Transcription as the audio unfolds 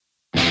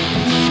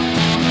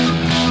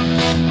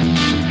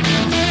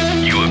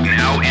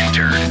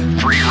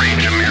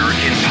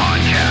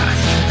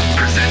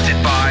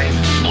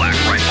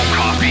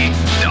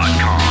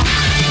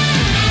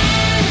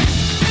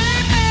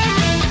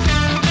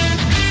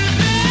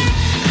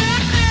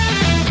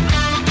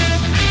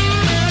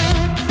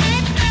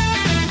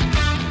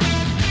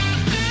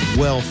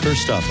Well,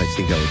 first off, I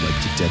think I would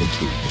like to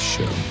dedicate this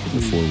show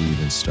before we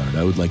even start.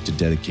 I would like to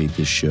dedicate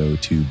this show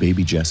to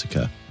baby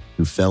Jessica,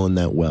 who fell in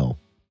that well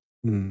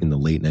in the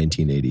late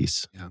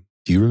 1980s. Yeah.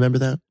 Do you remember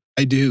that?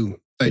 I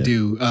do. I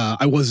do.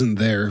 I wasn't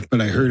there,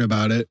 but I heard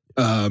about it.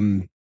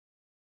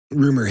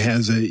 Rumor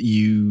has it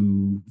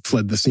you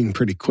fled the scene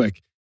pretty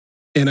quick.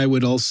 And I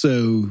would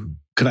also,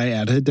 could I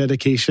add a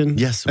dedication?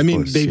 Yes, I mean,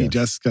 course, baby yes.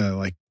 Jessica,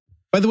 like,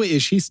 by the way,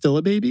 is she still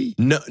a baby?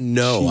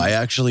 No. I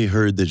actually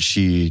heard that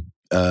she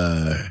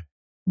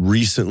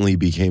recently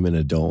became an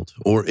adult,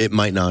 or it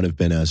might not have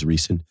been as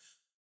recent.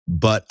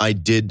 But I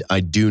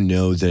do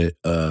know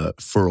that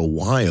for a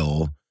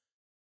while,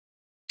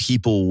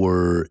 people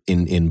were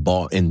in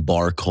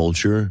bar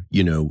culture,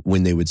 you know,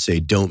 when they would say,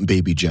 "Don't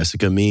baby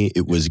Jessica me,"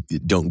 it was,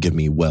 "Don't give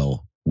me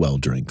well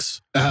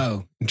drinks."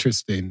 Oh,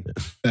 interesting.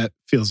 That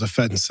feels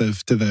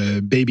offensive to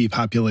the baby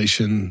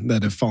population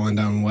that have fallen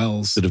down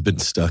wells. That have been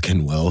stuck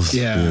in wells.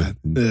 Yeah.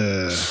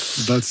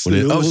 That's So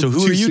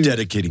who are you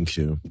dedicating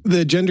to?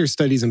 The gender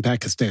studies in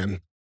Pakistan.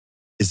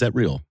 Is that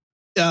real?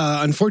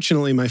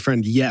 Unfortunately, my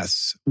friend,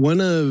 yes. One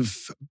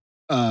of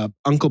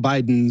Uncle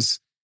Biden's,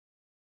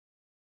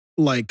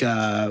 like,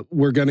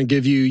 we're going to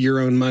give you your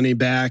own money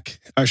back,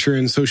 usher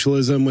in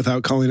socialism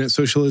without calling it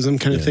socialism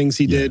kind of things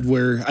he did,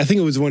 where I think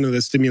it was one of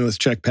the stimulus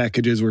check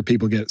packages where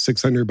people get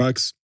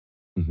 $600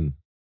 Mm-hmm.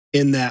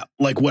 in that,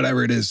 like,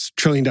 whatever it is, $1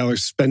 trillion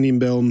spending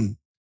bill.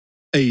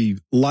 A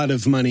lot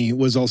of money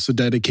was also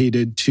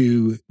dedicated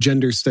to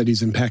gender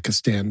studies in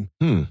Pakistan.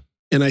 And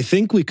I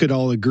think we could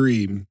all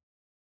agree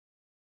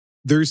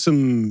there's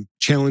some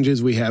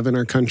challenges we have in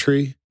our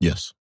country.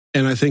 Yes.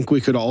 And I think we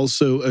could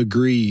also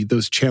agree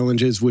those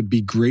challenges would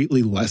be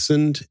greatly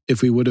lessened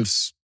if we would have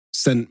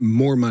sent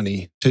more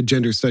money to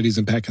gender studies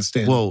in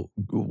Pakistan. Well,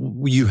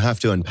 you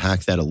have to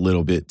unpack that a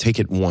little bit. Take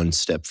it one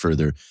step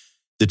further.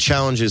 The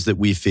challenges that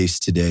we face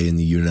today in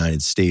the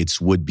United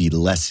States would be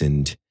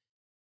lessened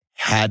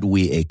had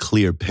we a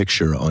clear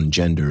picture on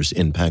genders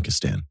in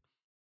Pakistan.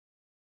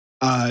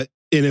 And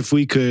if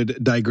we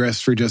could digress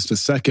for just a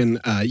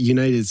second,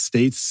 United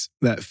States,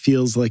 that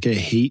feels like a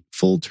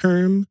hateful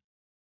term.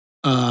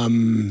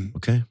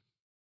 Okay.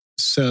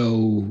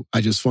 So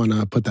I just want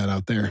to put that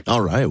out there. All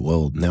right.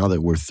 Well, now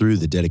that we're through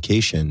the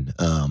dedication,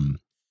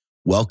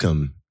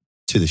 welcome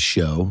to the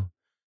show.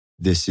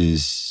 This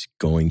is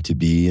going to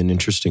be an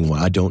interesting one.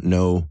 I don't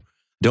know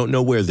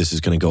where this is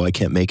going to go. I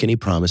can't make any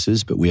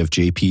promises, but we have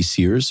JP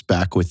Sears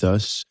back with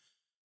us.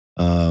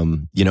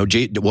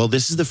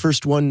 This is the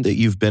first one that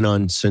you've been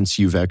on since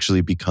you've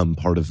actually become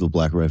part of the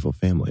Black Rifle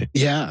family.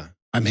 Yeah.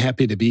 I'm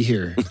happy to be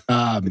here,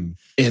 and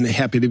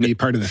happy to be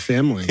part of the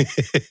family.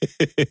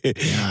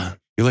 Yeah.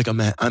 You're like,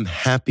 I'm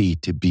happy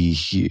to be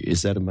here.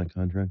 Is that in my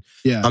contract?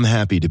 Yeah. I'm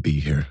happy to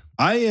be here.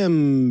 I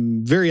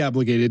am very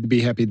obligated to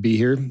be happy to be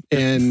here.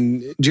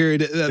 And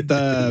Jared,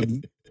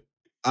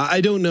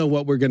 I don't know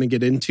what we're going to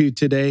get into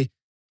today,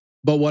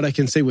 but what I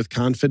can say with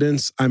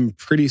confidence, I'm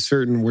pretty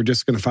certain we're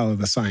just going to follow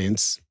the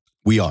science.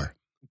 We are.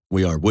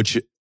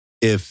 Which,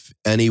 if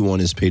anyone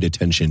has paid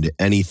attention to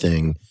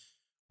anything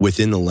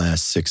within the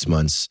last 6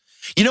 months,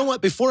 you know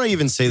what? Before I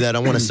even say that, I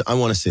want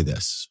to say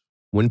this.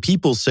 When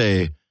people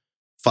say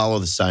follow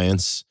the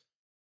science,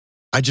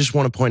 I just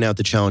want to point out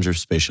the Challenger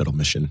space shuttle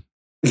mission,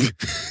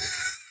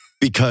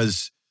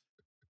 because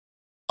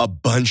a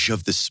bunch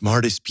of the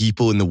smartest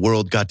people in the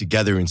world got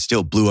together and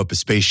still blew up a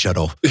space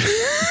shuttle.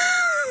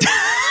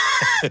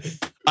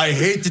 I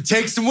hate to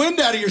take some wind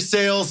out of your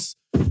sails.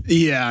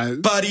 Yeah.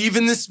 But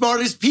even the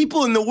smartest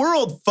people in the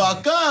world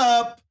fuck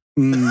up.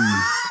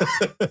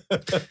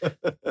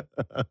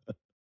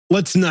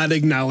 Let's not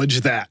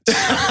acknowledge that.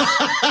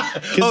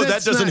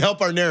 That doesn't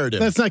help our narrative.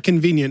 That's not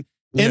convenient.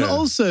 Yeah. And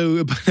also,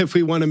 if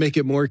we want to make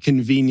it more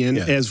convenient,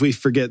 as we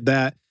forget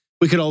that,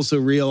 we could also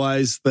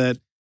realize that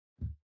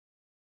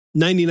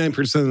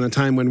 99% of the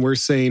time when we're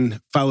saying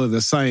follow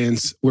the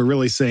science, we're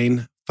really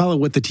saying follow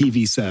what the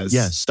TV says.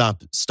 Yeah,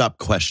 stop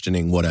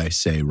questioning what I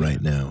say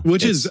right now.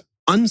 Which is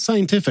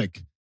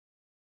unscientific.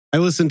 I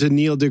listened to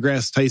Neil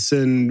deGrasse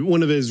Tyson,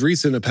 one of his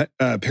recent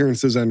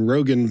appearances on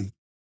Rogan,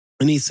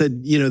 and he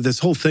said, this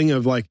whole thing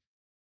of like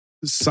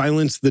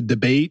silence the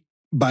debate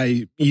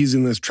by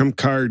using this trump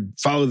card,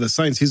 follow the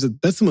science. He said,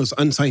 that's the most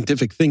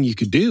unscientific thing you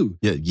could do.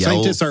 Yeah,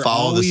 scientists are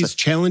always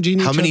challenging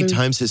each other. How many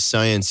times has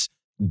science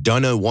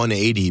done a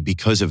 180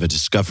 because of a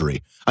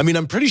discovery? I mean,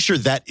 I'm pretty sure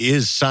that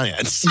is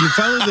science. You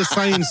follow the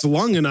science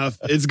long enough,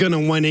 it's going to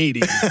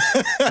 180.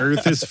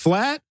 Earth is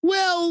flat.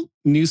 Well,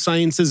 new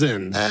science is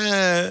in.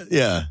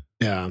 Yeah.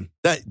 Yeah.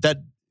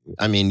 That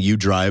I mean, you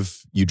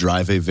drive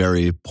a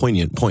very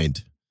poignant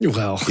point.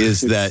 Well,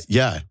 is that,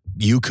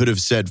 you could have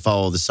said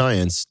follow the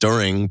science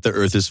during the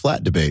Earth is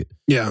flat debate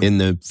in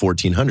the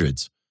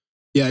 1400s.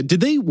 Yeah.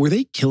 Were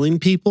they killing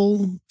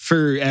people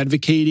for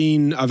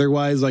advocating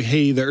otherwise? Like,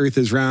 hey, the Earth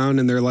is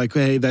round, and they're like,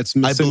 hey, that's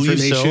misinformation. I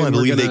believe so. I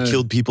believe they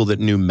killed people that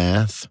knew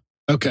math.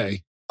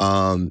 Okay.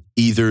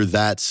 Either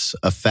that's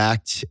a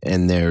fact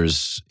and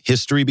there's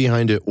history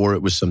behind it, or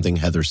it was something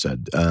Heather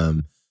said.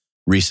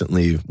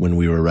 recently when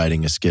we were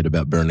writing a skit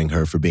about burning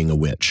her for being a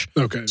witch.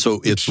 Okay.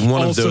 So it's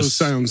one of those. Also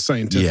sounds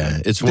scientific. Yeah,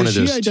 it's one of those.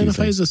 Does she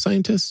identify as a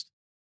scientist?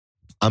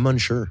 I'm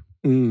unsure.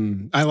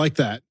 I like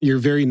that. You're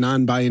very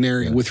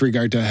non-binary with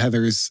regard to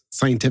Heather's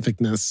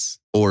scientificness.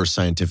 Or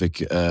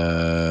scientific,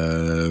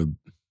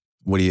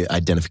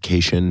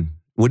 identification?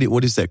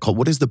 What is that called?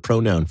 What is the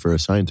pronoun for a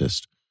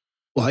scientist?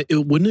 Well,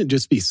 wouldn't it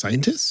just be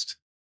scientist?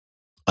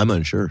 I'm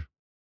unsure.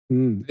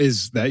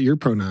 Is that your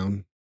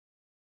pronoun?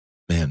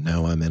 Man,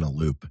 now I'm in a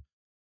loop.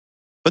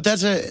 But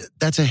that's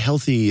a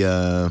healthy.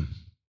 I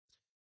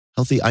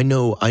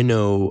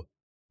know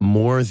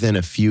more than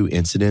a few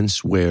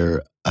incidents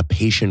where a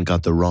patient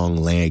got the wrong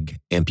leg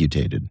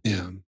amputated.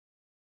 Yeah,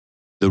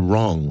 the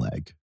wrong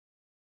leg.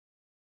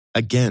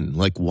 Again,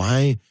 like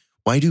why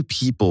do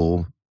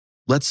people?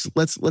 Let's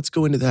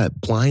go into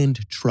that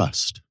blind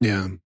trust.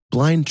 Yeah,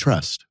 blind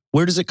trust.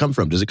 Where does it come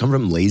from? Does it come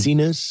from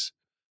laziness?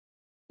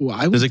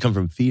 Well, does it come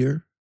from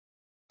fear?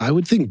 I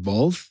would think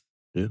both.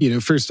 Yeah.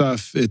 First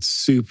off, it's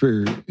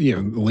super,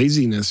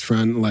 laziness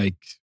front. Like,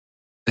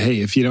 hey,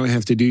 if you don't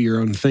have to do your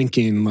own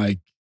thinking, like,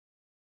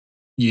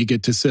 you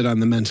get to sit on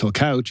the mental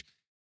couch.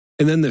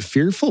 And then the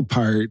fearful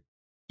part,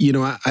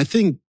 I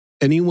think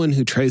anyone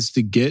who tries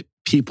to get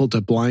people to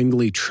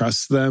blindly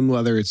trust them,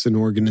 whether it's an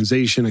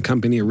organization, a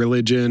company, a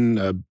religion,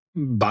 a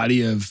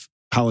body of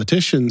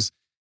politicians,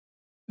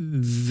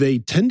 they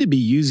tend to be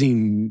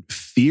using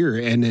fear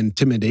and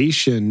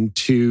intimidation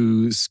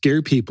to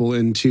scare people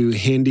into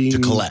handing... To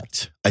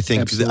collect. I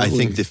think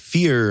the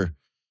fear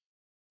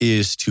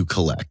is to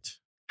collect.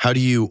 How do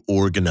you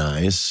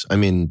organize? I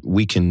mean,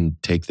 we can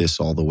take this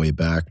all the way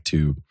back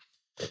to,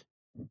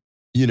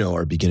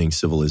 our beginning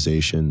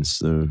civilizations,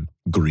 the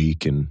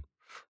Greek and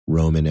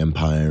Roman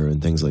Empire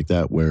and things like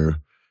that, where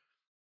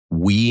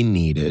we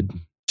needed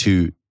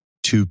to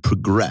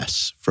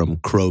progress from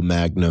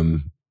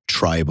Cro-Magnon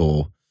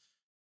tribal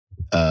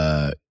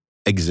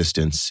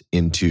existence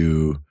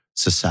into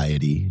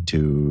society,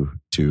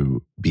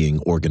 to being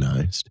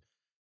organized.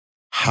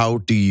 How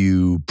do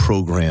you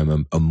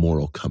program a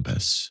moral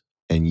compass?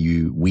 And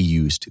we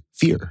used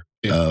fear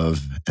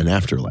of an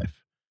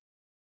afterlife.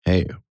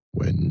 Hey,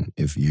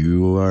 if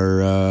you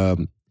are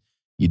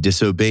you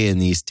disobey in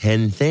these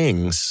 10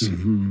 things.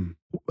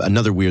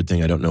 Another weird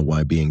thing, I don't know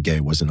why being gay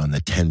wasn't on the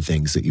 10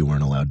 things that you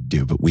weren't allowed to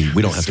do, but we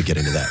don't have to get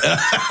into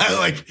that.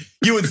 Like,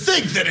 you would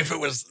think that if it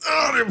was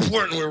not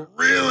important, we're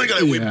really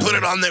going to, we put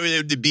it on there,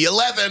 it would be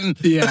 11.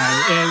 Yeah,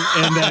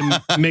 and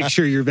then make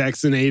sure you're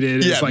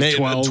vaccinated. It's like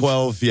 12.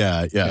 12,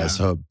 yeah.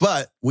 So,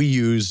 but we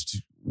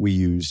used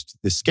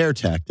the scare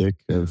tactic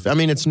of, I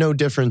mean, it's no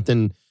different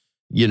than,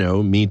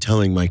 me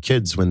telling my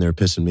kids when they're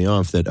pissing me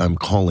off that I'm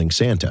calling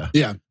Santa.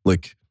 Yeah.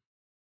 Like,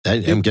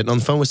 I'm getting on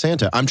the phone with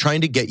Santa. I'm trying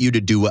to get you to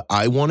do what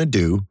I want to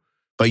do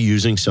by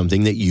using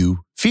something that you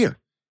fear.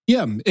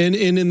 Yeah. And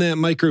in that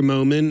micro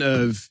moment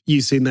of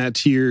you saying that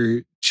to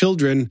your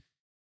children,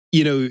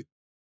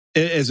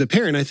 as a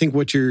parent, I think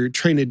what you're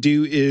trying to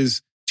do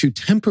is to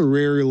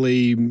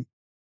temporarily,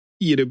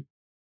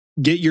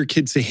 get your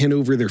kids to hand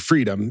over their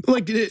freedom.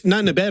 Like,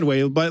 not in a bad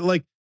way, but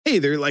like, hey,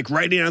 they're like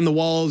writing on the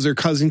walls or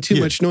causing too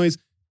much noise.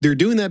 They're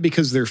doing that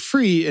because they're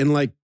free, and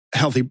like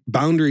healthy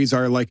boundaries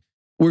are like,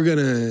 we're going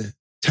to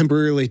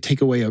temporarily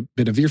take away a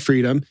bit of your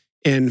freedom,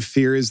 and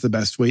fear is the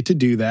best way to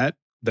do that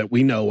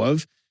we know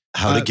of.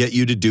 How to get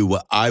you to do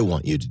what I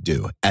want you to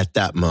do at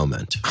that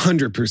moment.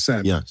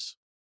 100%. Yes.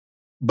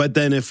 But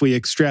then if we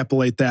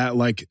extrapolate that,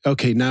 like,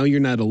 okay, now you're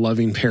not a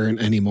loving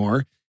parent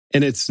anymore,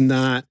 and it's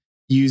not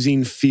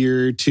using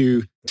fear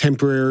to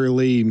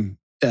temporarily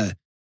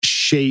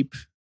shape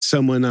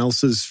someone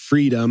else's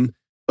freedom,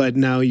 but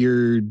now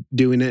you're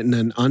doing it in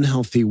an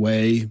unhealthy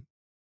way.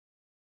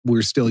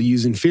 We're still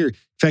using fear. In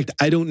fact,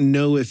 I don't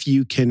know if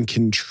you can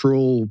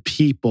control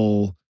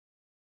people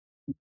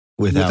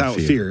without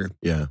fear.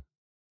 Yeah.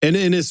 And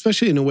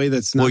especially in a way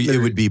that's not... Well,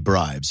 it would be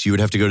bribes. You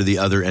would have to go to the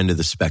other end of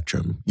the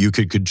spectrum. You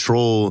could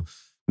control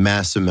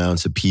mass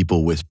amounts of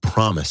people with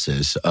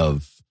promises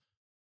of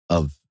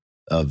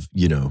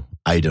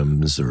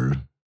items or...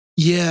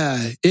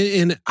 Yeah.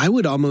 And I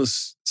would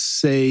almost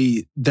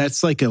say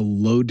that's like a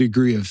low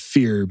degree of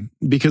fear,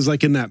 because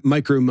like in that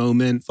micro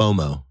moment...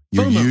 FOMO.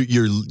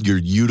 You're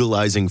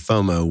utilizing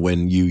FOMO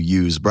when you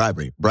use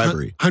bribery.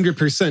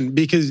 100%,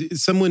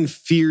 because someone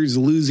fears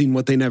losing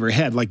what they never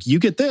had. Like, you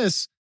get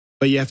this,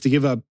 but you have to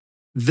give up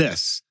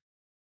this.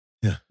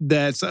 Yeah.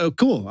 That's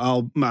cool.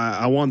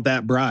 I want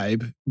that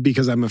bribe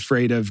because I'm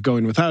afraid of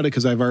going without it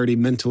because I've already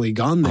mentally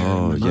gone there.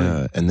 Oh,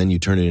 yeah. And then you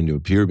turn it into a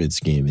pyramid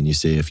scheme and you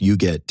say, if you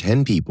get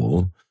 10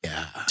 people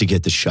to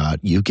get the shot,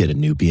 you get a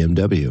new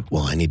BMW.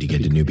 Well, I need to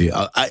get a new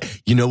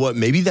BMW. You know what?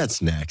 Maybe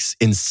that's next.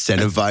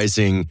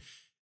 Incentivizing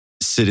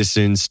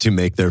citizens to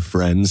make their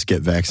friends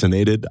get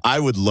vaccinated. I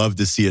would love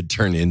to see it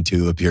turn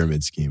into a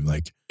pyramid scheme.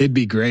 Like, it'd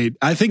be great.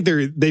 I think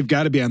they've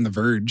got to be on the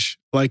verge.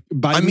 Like,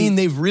 Biden, I mean,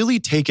 they've really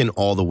taken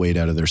all the weight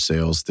out of their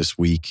sails this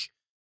week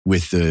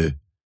with the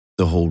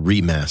whole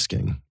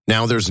remasking.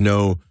 Now there's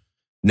now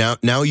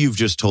you've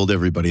just told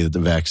everybody that the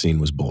vaccine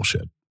was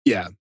bullshit.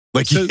 Yeah.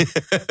 Like, So,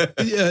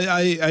 yeah,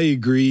 I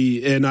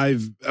agree. And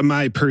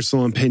my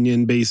personal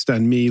opinion based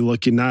on me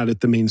looking not at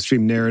the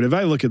mainstream narrative,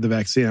 I look at the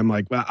vaccine, I'm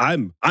like, well,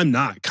 I'm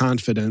not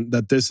confident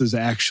that this is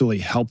actually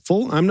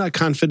helpful. I'm not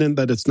confident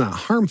that it's not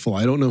harmful.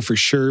 I don't know for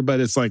sure, but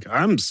it's like,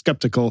 I'm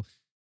skeptical.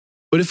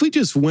 But if we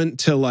just went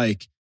to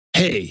like,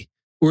 hey,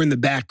 we're in the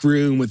back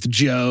room with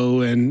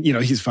Joe and,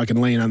 he's fucking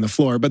laying on the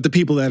floor, but the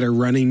people that are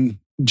running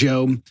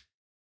Joe,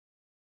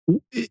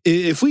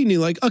 if we knew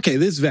like, okay,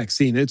 this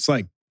vaccine, it's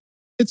like,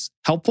 it's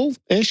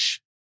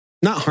helpful-ish,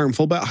 not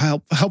harmful, but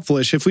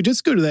helpful-ish. If we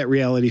just go to that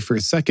reality for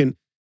a second,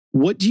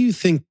 what do you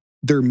think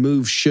their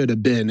move should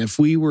have been if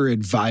we were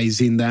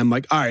advising them?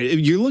 Like, all right,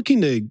 if you're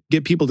looking to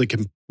get people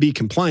to be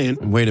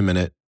compliant. Wait a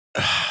minute.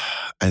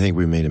 I think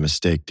we made a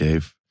mistake,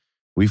 Dave.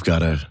 We got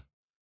to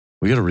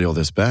reel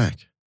this back.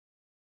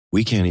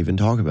 We can't even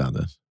talk about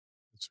this.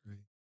 That's right.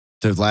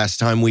 The last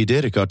time we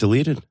did, it got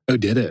deleted. Oh,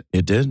 did it?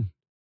 It did.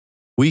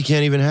 We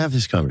can't even have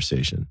this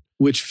conversation.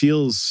 Which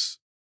feels...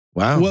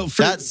 Wow. Well,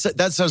 that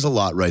says a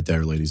lot right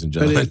there, ladies and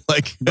gentlemen.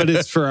 But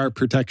it's for our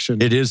protection.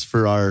 It is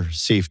for our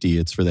safety.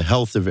 It's for the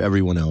health of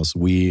everyone else.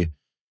 We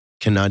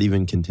cannot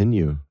even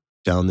continue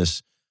down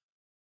this.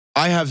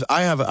 I have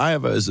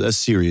a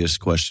serious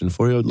question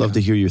for you. I'd love to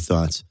hear your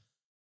thoughts.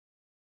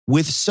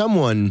 With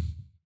someone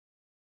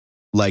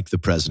like the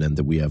president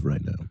that we have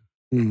right now,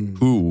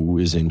 who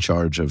is in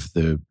charge of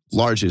the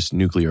largest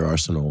nuclear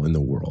arsenal in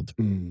the world,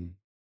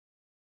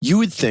 you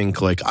would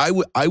think, like,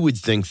 I would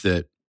think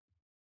that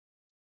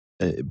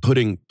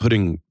putting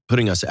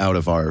us out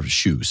of our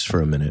shoes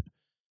for a minute,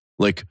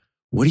 like,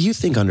 what do you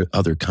think under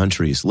other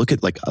countries? Look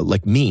at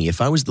like me,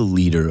 if I was the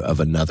leader of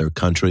another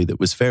country that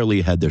was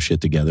fairly had their shit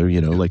together,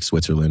 like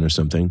Switzerland or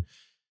something,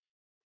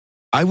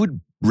 I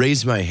would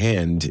raise my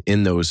hand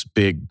in those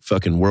big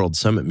fucking World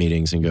Summit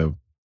meetings and go,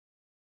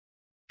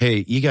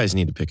 hey, you guys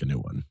need to pick a new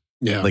one.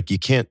 Yeah. Like, you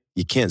can't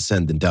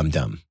send the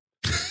dum-dum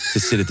to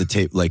sit at the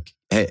table. Like,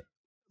 hey,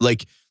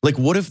 like,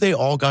 what if they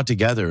all got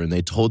together and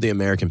they told the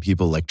American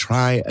people, like,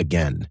 try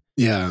again?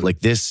 Yeah. Like,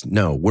 this,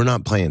 no, we're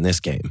not playing this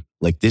game.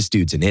 Like, this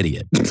dude's an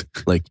idiot.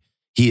 Like,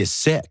 he is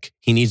sick.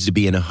 He needs to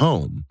be in a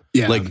home.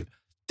 Yeah. Like,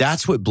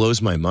 that's what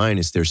blows my mind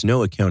is there's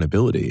no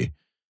accountability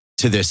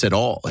to this at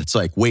all. It's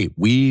like, wait,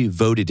 we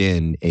voted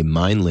in a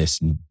mindless,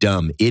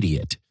 dumb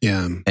idiot.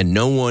 Yeah. And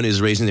no one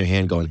is raising their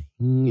hand going,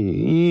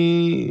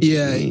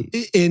 yeah.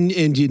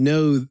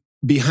 And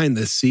behind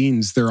the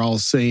scenes, they're all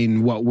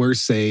saying what we're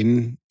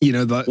saying.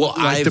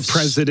 The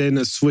president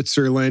of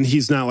Switzerland,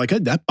 he's not like,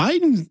 that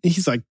Biden.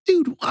 He's like,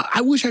 dude,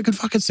 I wish I could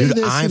fucking say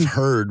this. I've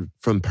heard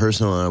from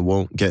personal, and I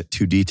won't get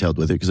too detailed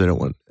with it because I don't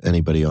want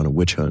anybody on a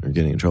witch hunt or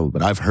getting in trouble,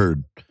 but I've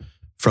heard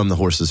from the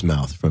horse's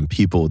mouth, from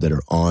people that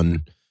are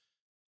on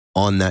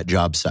that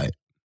job site,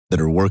 that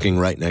are working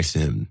right next to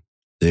him.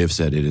 They have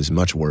said it is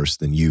much worse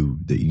than you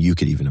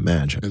could even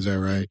imagine. Is that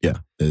right? Yeah.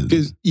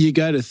 Because you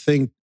got to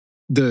think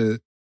the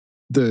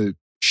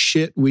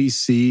shit we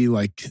see,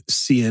 like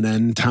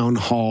CNN town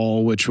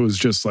hall, which was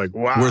just like,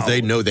 wow. Where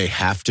they know they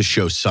have to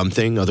show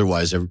something,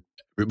 otherwise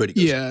everybody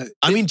goes. Yeah.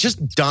 I mean,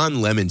 just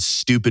Don Lemon's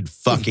stupid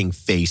fucking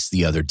face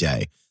the other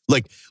day.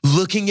 Like,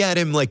 looking at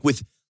him like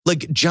with,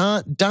 like,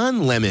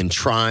 Don Lemon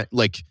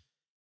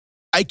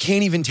I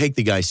can't even take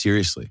the guy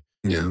seriously.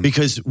 Yeah.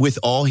 Because with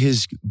all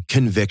his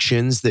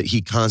convictions that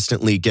he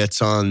constantly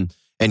gets on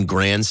and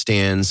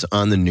grandstands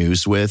on the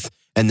news with,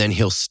 and then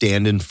he'll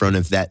stand in front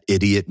of that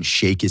idiot and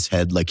shake his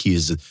head like he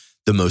is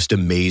the most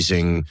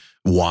amazing,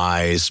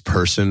 wise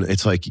person.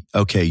 It's like,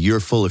 okay,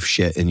 you're full of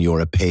shit and you're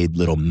a paid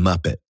little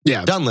muppet.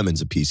 Yeah. Don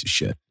Lemon's a piece of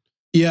shit.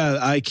 Yeah,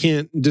 I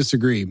can't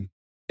disagree.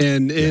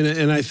 And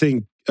I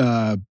think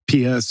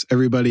P.S.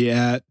 everybody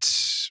at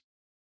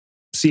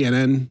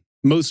CNN,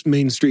 most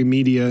mainstream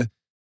media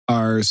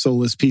are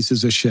soulless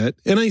pieces of shit.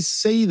 And I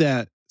say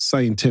that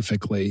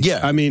scientifically.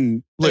 Yeah. I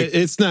mean,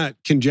 it's not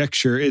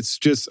conjecture. It's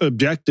just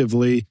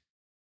objectively,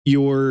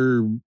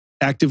 you're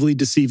actively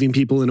deceiving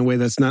people in a way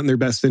that's not in their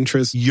best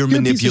interest. You're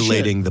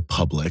manipulating the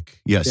public.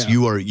 Yes,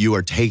 yeah. You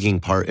are taking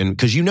part in,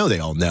 because they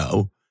all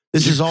know.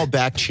 This is all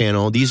back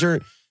channel. These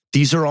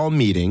are all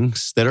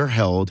meetings that are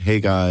held. Hey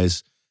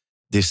guys,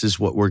 this is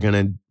what we're going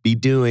to be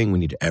doing. We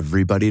need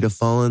everybody to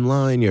fall in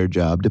line. Your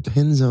job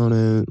depends on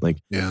it. Like,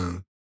 yeah.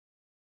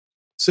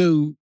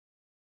 So,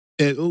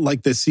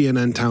 like the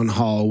CNN town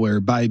hall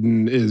where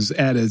Biden is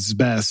at his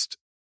best,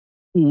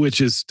 which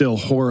is still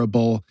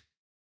horrible.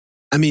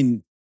 I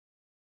mean,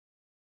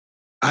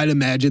 I'd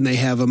imagine they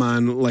have him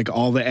on like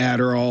all the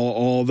Adderall,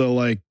 all the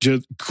like,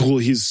 just cool.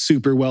 He's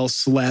super well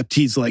slept.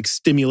 He's like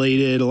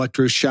stimulated,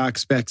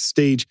 electroshocks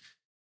backstage.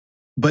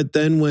 But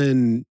then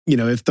when,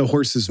 if the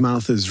horse's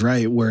mouth is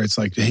right, where it's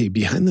like, hey,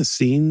 behind the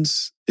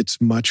scenes, it's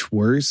much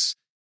worse.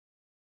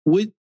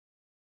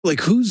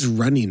 Who's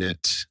running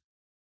it?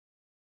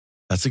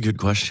 That's a good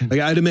question. Like,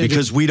 I'd imagine,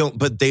 because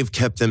but they've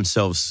kept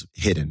themselves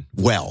hidden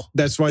well.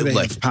 That's why they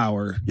have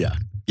power. Yeah.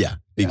 Yeah.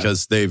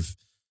 Because they've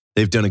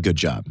done a good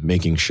job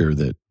making sure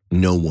that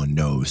no one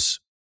knows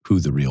who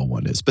the real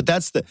one is. But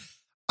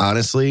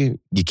honestly,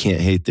 you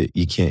can't hate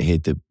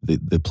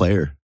the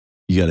player.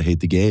 You got to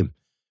hate the game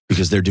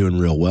because they're doing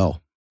real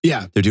well.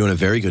 Yeah, They're doing a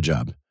very good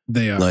job.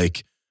 they are.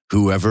 Like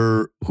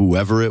whoever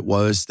it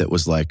was that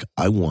was like,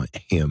 I want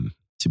him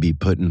to be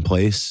put in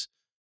place,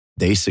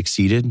 they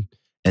succeeded,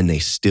 and they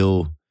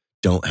still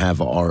don't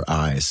have our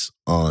eyes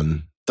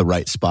on the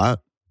right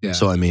spot. Yeah.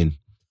 So I mean,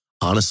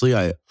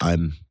 honestly,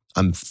 I'm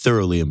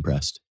thoroughly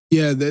impressed.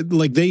 Yeah,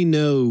 like they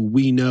know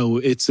we know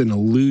it's an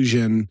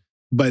illusion,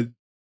 but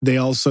they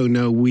also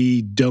know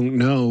we don't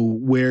know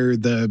where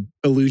the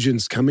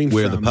illusion's coming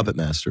Where from. the puppet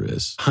master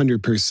is.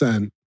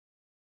 100%.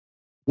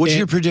 What's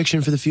your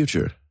prediction for the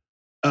future?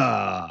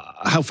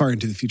 How far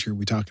into the future are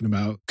we talking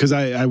about? Because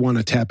I want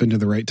to tap into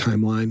the right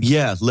timeline.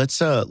 Yeah, let's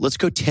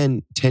go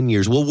 10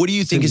 years. Well, what do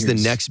you think is the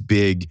next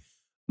big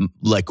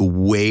like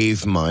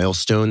wave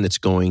milestone that's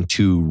going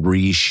to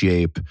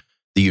reshape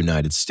the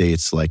United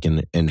States, like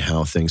in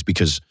how things,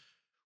 because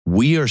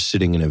we are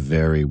sitting in a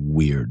very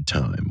weird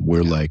time.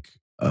 We're like,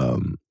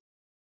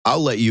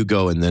 I'll let you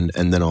go, and then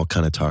I'll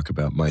kind of talk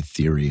about my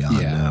theory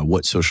on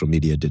what social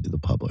media did to the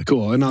public.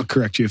 Cool, and I'll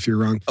correct you if you're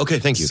wrong. Okay,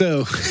 thank you.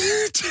 So,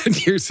 10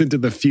 years into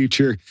the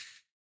future,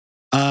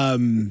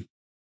 we're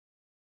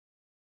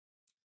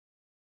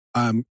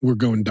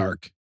going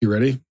dark. You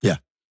ready? Yeah.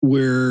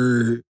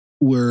 I'm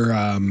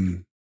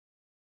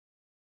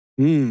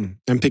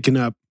picking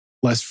up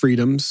less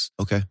freedoms.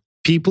 Okay.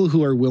 People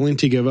who are willing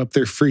to give up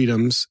their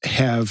freedoms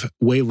have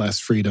way less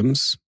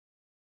freedoms.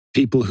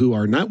 People who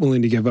are not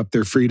willing to give up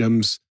their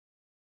freedoms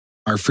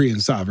are free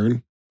and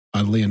sovereign,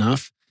 oddly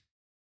enough.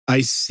 I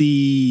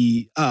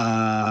see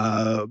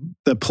the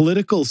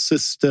political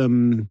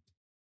system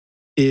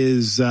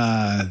is,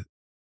 I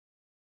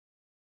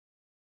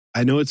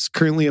know it's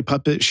currently a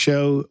puppet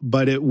show,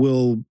 but it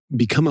will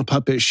become a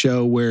puppet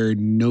show where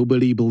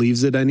nobody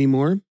believes it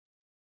anymore.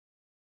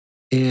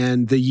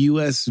 And the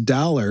US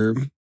dollar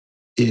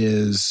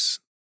is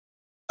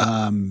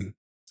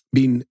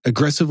being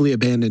aggressively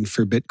abandoned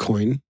for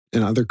Bitcoin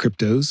and other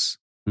cryptos.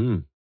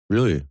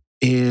 Really?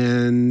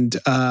 And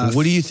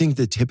what do you think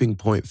the tipping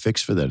point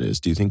fix for that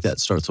is? Do you think that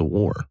starts a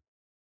war?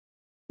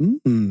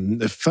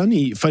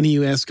 Funny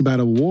you ask about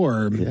a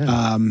war.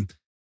 Yeah.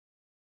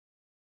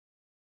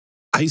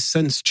 I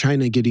sense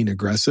China getting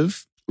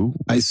aggressive. Ooh.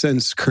 I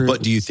sense current.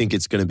 But do you think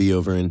it's going to be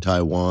over in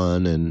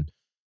Taiwan and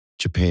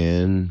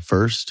Japan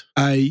first?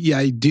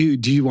 I do.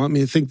 Do you want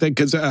me to think that?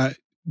 Because I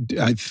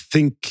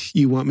think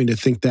you want me to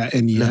think that.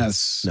 And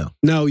yes.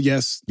 No,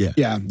 yes. Yeah.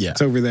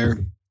 It's over there.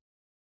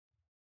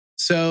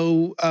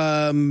 So,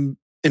 and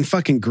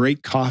fucking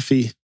great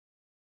coffee.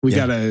 We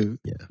gotta,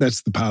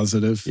 that's the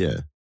positive.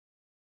 Yeah.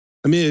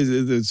 I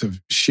mean, it's a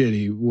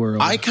shitty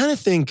world. I kind of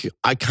think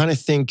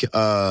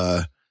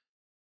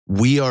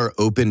we are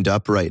opened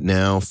up right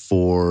now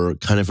for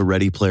kind of a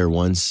Ready Player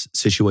One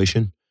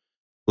situation.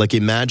 Like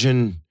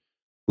imagine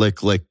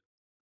like a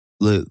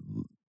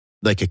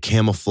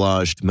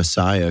camouflaged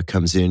Messiah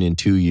comes in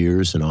 2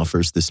 years and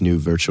offers this new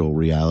virtual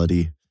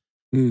reality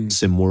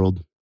sim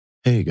world.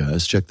 Hey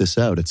guys, check this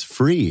out. It's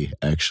free,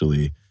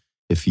 actually,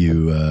 if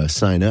you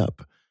sign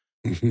up.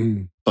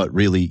 Mm-hmm. But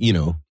really,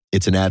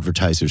 it's an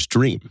advertiser's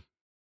dream.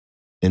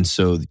 And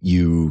so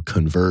you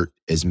convert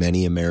as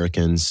many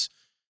Americans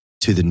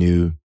to the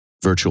new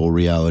virtual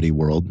reality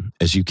world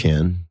as you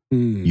can.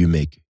 You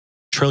make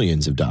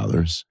trillions of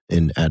dollars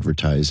in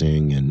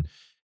advertising, and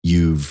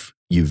you've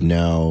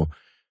now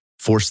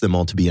forced them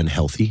all to be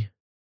unhealthy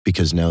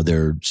because now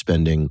they're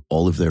spending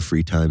all of their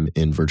free time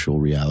in virtual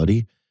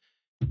reality.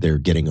 They're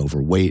getting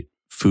overweight.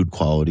 Food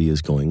quality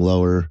is going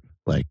lower.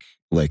 Like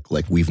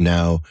we've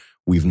now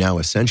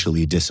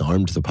essentially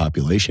disarmed the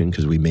population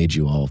because we made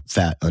you all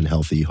fat,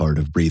 unhealthy, hard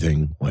of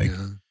breathing.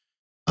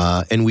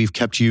 And we've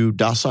kept you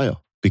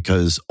docile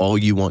because all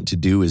you want to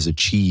do is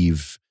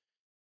achieve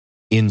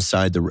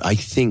inside I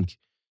think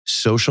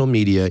social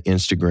media,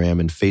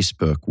 Instagram, and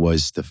Facebook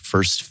was the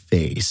first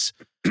phase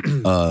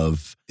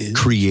of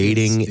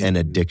creating an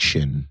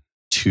addiction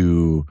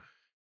to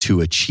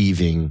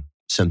achieving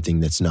something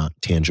that's not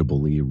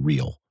tangibly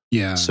real.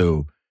 Yeah.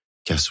 So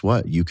guess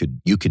what? You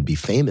could be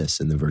famous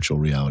in the virtual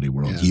reality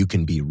world. Yeah. You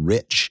can be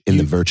rich in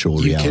the virtual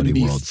reality world.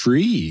 You can be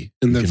free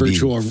in the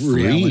virtual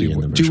reality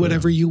world. Do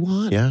whatever you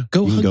want. Yeah.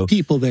 Go hunt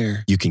people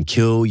there. You can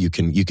kill. You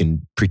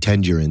can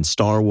pretend you're in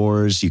Star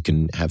Wars. You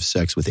can have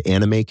sex with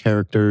anime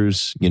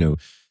characters.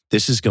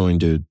 This is going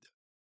to.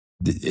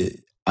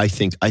 I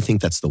think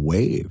that's the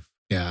wave.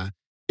 Yeah.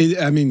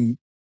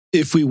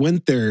 If we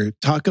went there,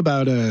 talk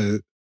about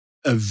a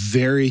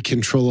very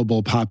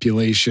controllable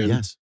population.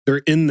 Yes.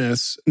 They're in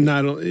this,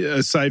 not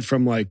aside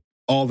from like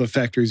all the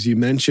factors you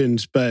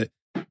mentioned, but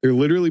they're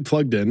literally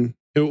plugged in.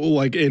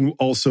 And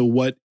also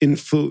what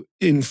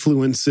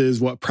influences,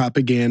 what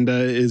propaganda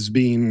is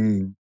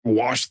being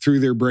washed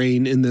through their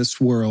brain in this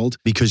world.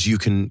 Because you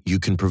can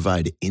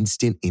provide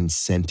instant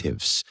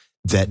incentives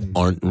that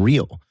aren't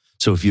real.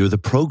 So if you're the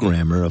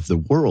programmer of the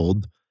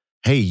world,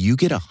 hey, you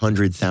get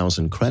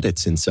 100,000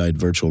 credits inside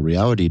virtual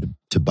reality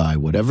to buy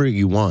whatever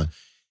you want.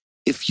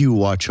 If you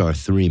watch our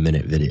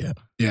 3-minute video.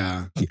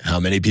 Yeah. How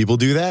many people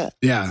do that?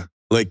 Yeah.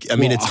 Like, I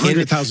mean, Well, it's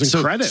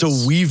 100,000 credits. So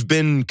we've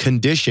been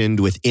conditioned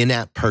with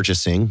in-app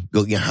purchasing.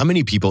 How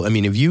many people? I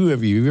mean, have you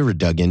ever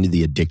dug into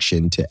the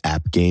addiction to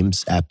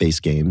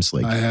app-based games?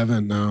 Like, I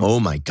haven't. No. oh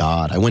my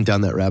God, I went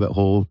down that rabbit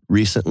hole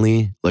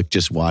recently. Like,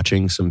 just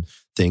watching some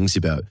things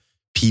about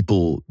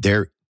people.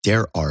 There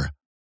are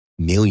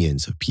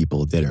millions of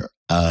people that are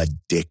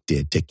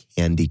addicted to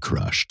Candy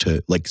Crush,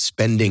 to like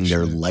spending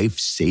their life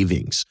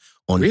savings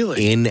on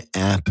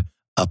in-app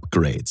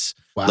upgrades.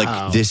 Wow.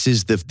 Like this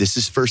is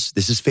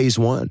phase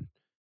one.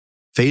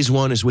 Phase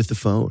one is with the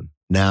phone.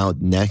 Now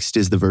next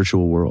is the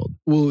virtual world.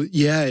 Well,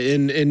 yeah,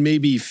 and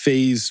maybe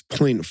phase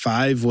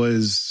 0.5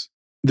 was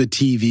the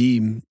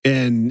TV,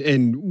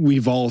 and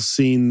we've all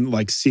seen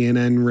like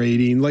CNN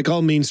rating, like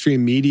all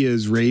mainstream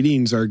media's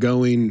ratings are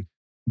going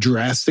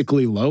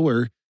drastically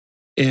lower.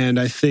 And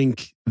I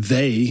think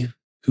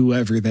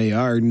whoever they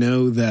are,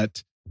 know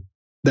that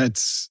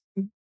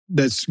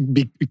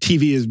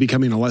TV is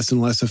becoming a less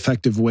and less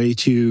effective way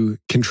to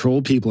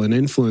control people and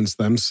influence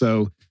them.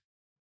 So,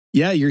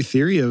 yeah, your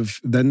theory of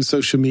then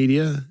social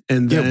media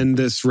and then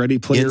this Ready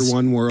Player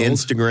One world.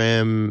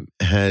 Instagram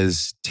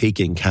has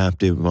taken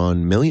captive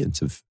on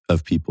millions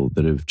of people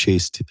that have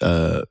chased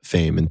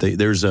fame. And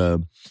there's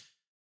a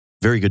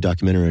very good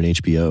documentary on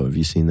HBO. Have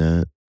you seen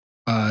that?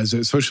 Is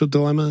it Social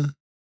Dilemma?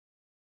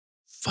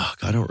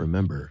 Fuck, I don't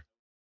remember.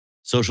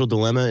 Social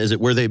Dilemma? Is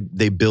it where they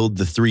build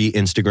the 3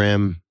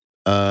 Instagram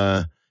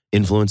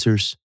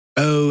influencers?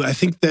 Oh, I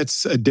think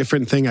that's a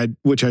different thing,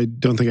 which I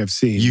don't think I've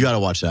seen. You got to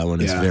watch that one.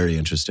 It's very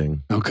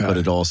interesting. Okay. But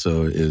it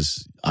also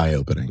is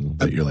eye-opening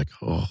that you're like,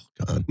 oh,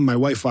 God. My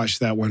wife watched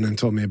that one and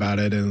told me about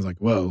it and was like,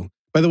 whoa.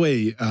 By the way,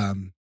 you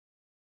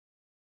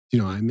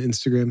know, I'm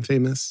Instagram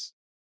famous.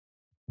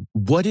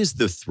 What is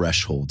the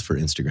threshold for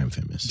Instagram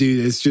famous?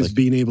 Dude, it's just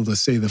being able to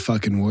say the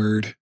fucking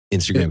word.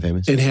 Instagram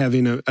famous? And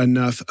having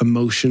enough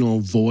emotional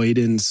void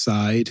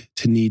inside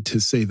to need to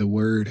say the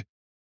word.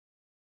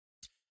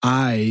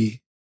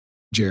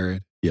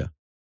 Jared. Yeah.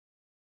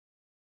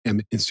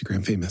 Am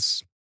Instagram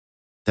famous.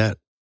 That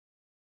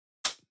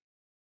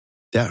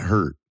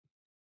hurt.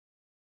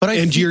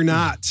 But you're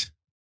not.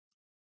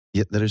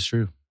 Yeah, that is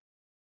true.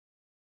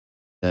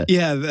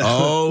 Yeah.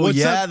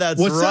 That's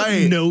what's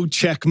right. Up, no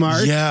check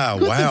mark. Yeah,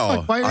 what wow. The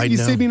fuck? Why are you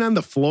sitting on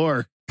the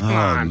floor? Come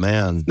on.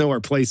 Man. Know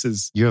our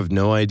places. You have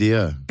no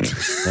idea.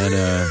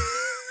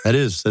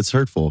 That's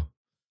hurtful.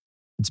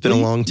 It's been a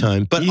long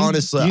time. But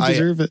honestly, you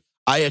deserve it.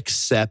 I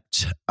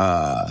accept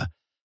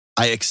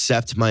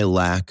my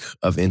lack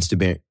of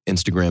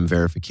Instagram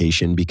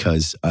verification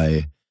because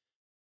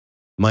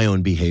my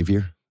own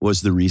behavior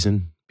was the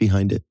reason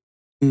behind it.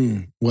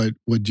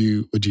 What'd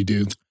you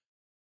do?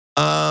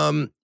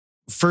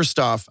 First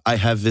off, I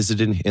have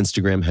visited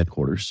Instagram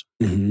headquarters.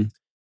 Mm-hmm.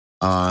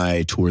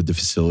 I toured the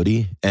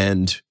facility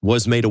and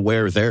was made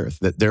aware there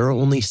that there are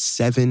only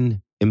 7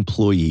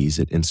 employees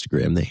at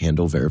Instagram that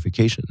handle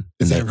verification.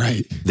 Is that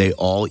right? They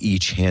all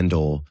each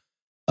handle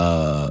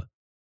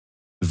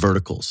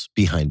verticals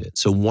behind it.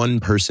 So one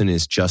person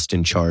is just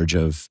in charge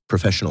of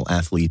professional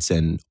athletes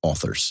and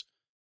authors.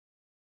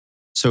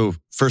 So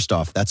first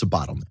off, that's a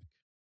bottleneck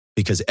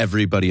because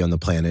everybody on the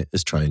planet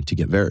is trying to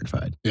get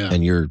verified. Yeah.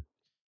 And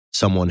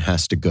someone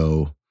has to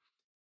go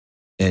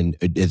and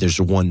there's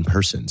one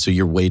person. So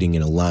you're waiting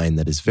in a line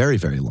that is very,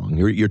 very long.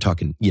 You're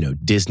talking,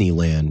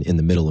 Disneyland in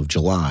the middle of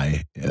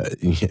July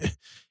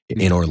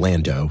in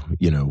Orlando,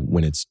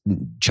 when it's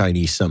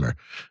Chinese summer.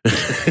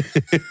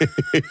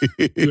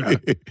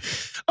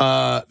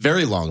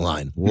 Very long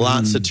line,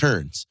 lots of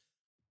turns.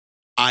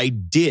 I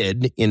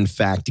did, in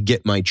fact,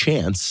 get my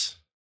chance.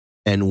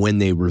 And when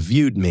they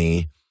reviewed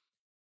me,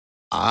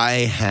 I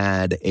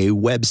had a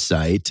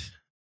website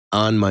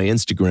on my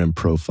Instagram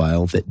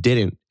profile that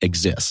didn't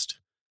exist.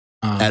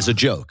 As a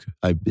joke.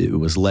 It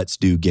was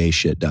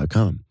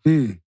letsdoGayShit.com.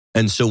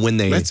 And so when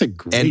that's a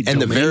great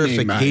and the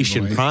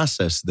verification name,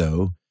 process,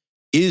 though,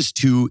 is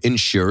to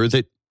ensure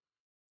that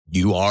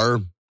you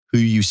are who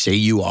you say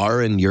you are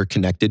and you're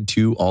connected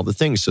to all the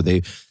things. So they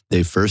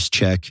first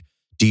check,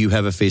 do you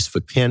have a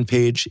Facebook fan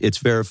page? It's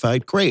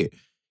verified. Great.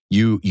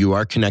 You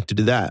are connected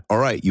to that. All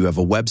right. You have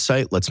a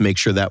website. Let's make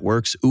sure that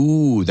works.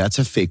 Ooh, that's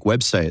a fake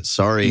website.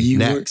 Sorry.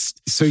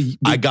 Next.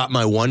 I got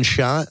my one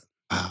shot.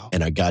 Wow.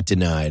 And I got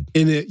denied.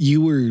 And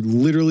you were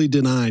literally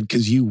denied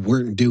because you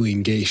weren't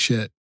doing gay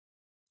shit.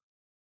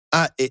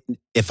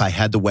 If I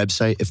had the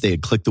website, if they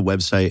had clicked the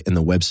website and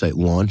the website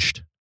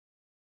launched,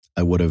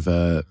 I would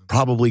have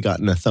probably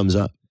gotten a thumbs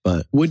up.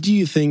 But what do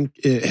you think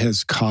it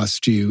has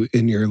cost you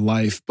in your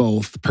life,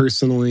 both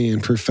personally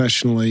and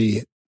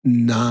professionally,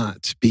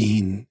 not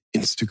being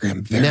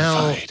Instagram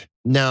verified?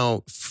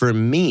 Now, for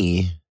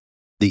me,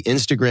 the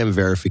Instagram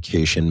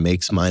verification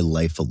makes my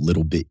life a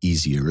little bit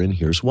easier. And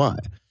here's why.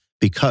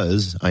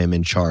 Because I am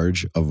in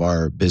charge of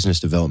our business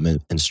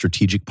development and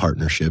strategic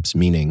partnerships,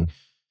 meaning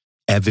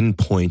Evan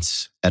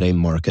points at a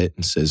market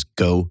and says,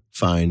 go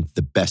find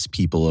the best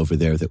people over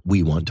there that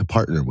we want to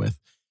partner with.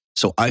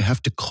 So I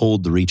have to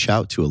cold reach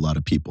out to a lot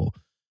of people.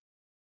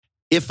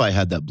 If I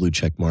had that blue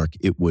check mark,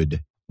 it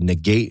would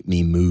negate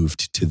me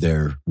moved to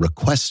their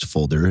request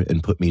folder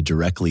and put me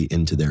directly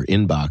into their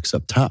inbox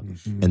up top.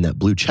 Mhm. And that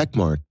blue check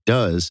mark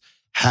does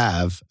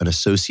have an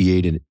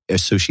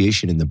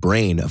association in the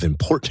brain of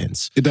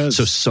importance. It does.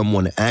 So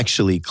someone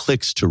actually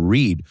clicks to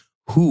read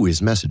who is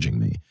messaging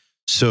me.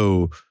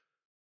 So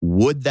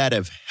would that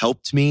have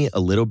helped me a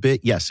little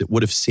bit? Yes, it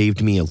would have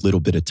saved me a little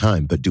bit of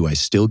time. But do I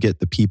still get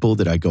the people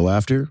that I go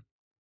after?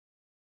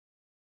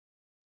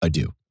 I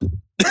do.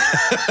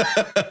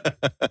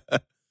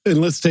 And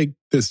let's take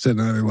this to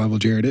another level,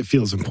 Jared. It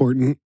feels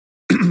important.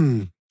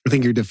 I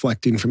think you're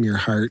deflecting from your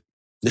heart.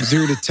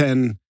 0 to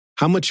 10,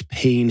 how much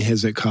pain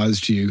has it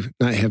caused you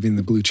not having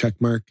the blue check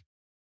mark?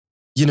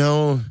 You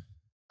know,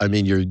 I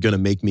mean, you're going to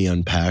make me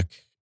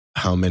unpack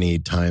how many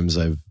times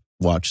I've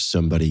watched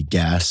somebody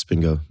gasp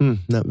and go,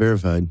 not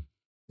verified.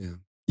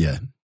 Yeah.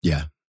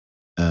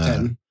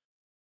 10.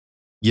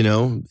 You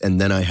know, and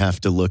then I have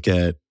to look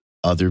at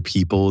other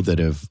people that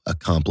have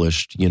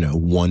accomplished,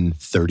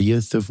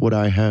 1/30 of what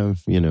I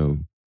have,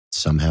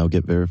 somehow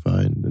get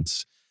verified.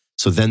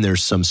 So then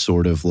there's some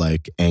sort of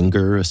like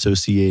anger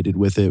associated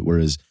with it,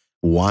 whereas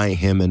why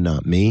him and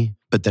not me?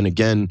 But then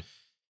again,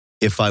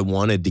 if I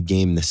wanted to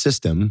game the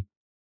system,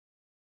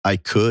 I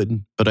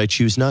could, but I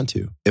choose not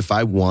to. If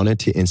I wanted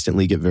to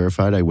instantly get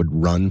verified, I would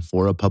run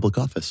for a public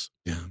office.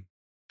 Yeah.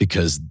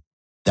 Because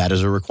that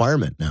is a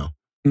requirement now.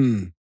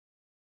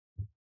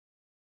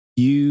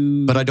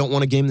 But I don't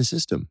want to game the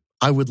system.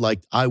 I would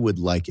like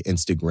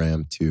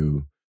Instagram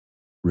to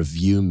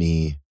review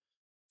me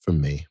for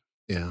me.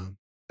 Yeah.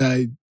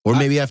 Or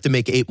maybe I have to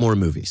make 8 more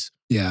movies.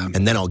 Yeah.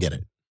 And then I'll get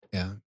it.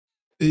 Yeah.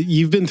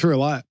 You've been through a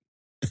lot.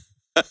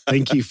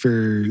 Thank you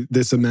for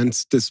this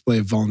immense display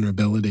of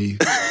vulnerability.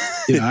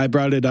 I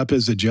brought it up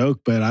as a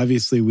joke, but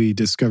obviously we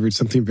discovered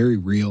something very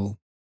real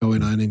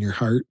going on in your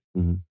heart.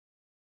 Mm-hmm.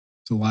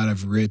 It's a lot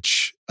of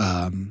rich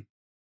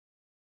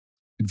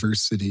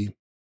adversity.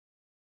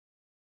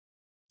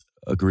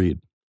 Agreed.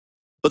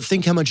 But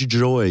think how much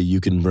joy you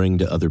can bring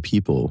to other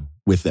people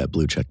with that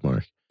blue check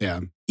mark.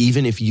 Yeah.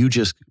 Even if you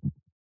just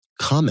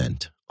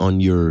comment on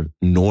your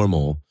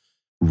normal,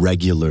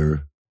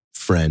 regular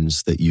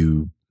friends that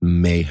you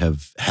may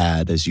have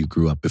had as you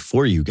grew up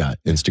before you got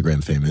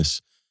Instagram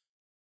famous,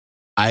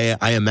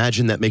 I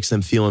imagine that makes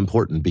them feel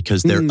important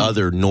because their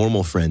other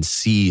normal friend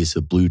sees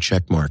a blue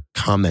check mark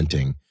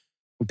commenting.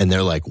 And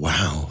they're like,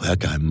 wow,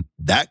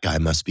 that guy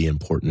must be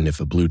important if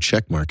a blue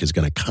check mark is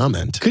going to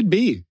comment. Could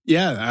be.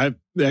 Yeah. I've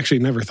actually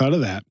never thought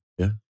of that.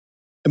 Yeah.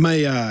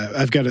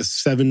 I've got a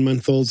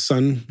 7-month-old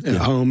son at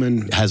home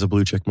and has a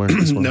blue check mark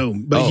as well? No,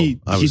 but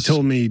he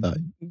told me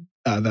the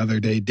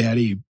other day,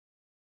 Daddy,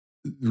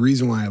 the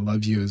reason why I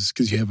love you is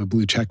because you have a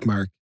blue check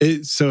mark.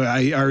 So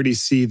I already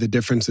see the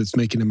difference it's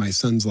making in my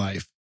son's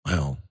life.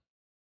 Wow.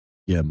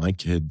 Yeah, my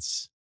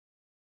kids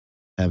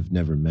have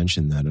never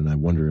mentioned that, and I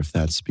wonder if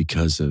that's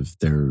because of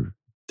they're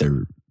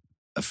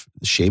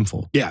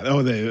shameful. Yeah.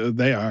 Oh,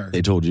 they are.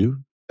 They told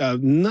you?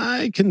 No,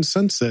 I can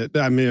sense it.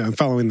 I mean, I'm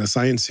following the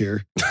science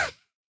here.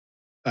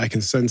 I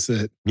can sense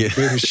it. Yeah.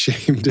 They're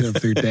ashamed of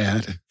their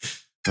dad.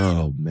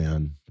 Oh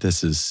man,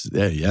 this is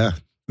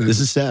This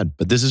is sad,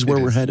 but this is where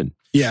we're headed.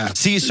 Yeah.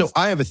 See, so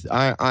I have a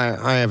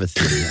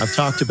theory. I've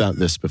talked about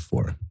this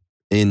before,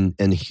 and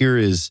here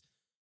is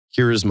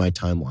my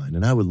timeline,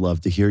 and I would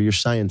love to hear your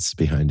science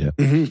behind it.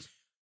 Mm-hmm.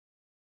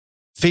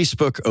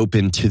 Facebook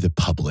opened to the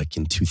public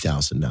in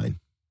 2009.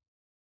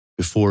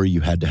 Before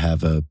you had to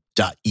have a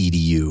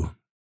 .edu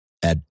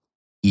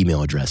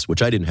email address,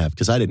 which I didn't have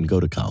because I didn't go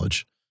to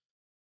college.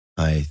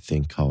 I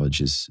think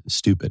college is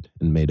stupid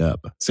and made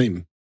up.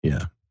 Same.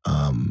 Yeah.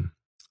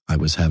 I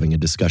was having a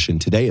discussion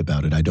today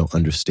about it. I don't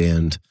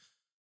understand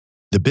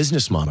the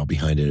business model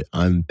behind it.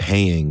 I'm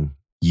paying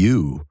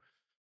you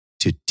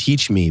to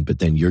teach me, but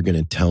then you're going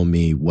to tell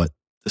me what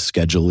the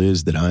schedule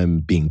is that I'm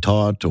being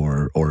taught,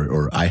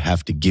 or I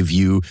have to give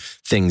you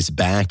things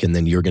back, and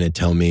then you're going to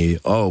tell me,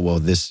 oh,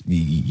 well,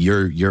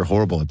 you're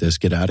horrible at this.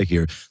 Get out of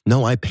here.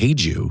 No, I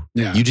paid you.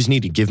 Yeah. You just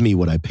need to give me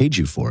what I paid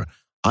you for.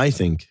 I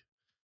think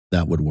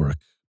that would work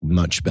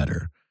much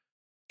better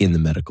in the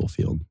medical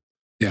field.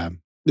 Yeah.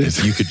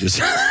 If you could just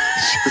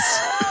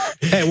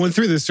hey, I went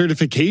through the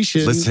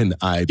certification. Listen,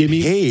 I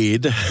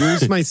paid.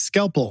 Where's my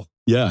scalpel?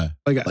 Yeah.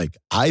 Like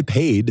I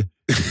paid.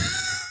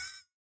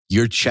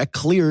 Your check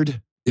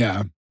cleared.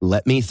 Yeah.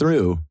 Let me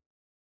through.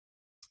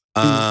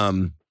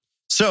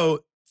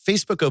 So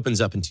Facebook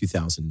opens up in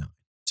 2009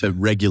 to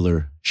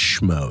regular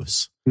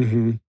schmoes.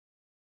 Mm-hmm.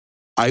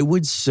 I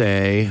would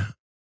say,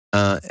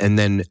 and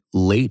then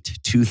late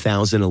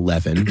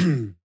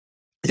 2011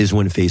 is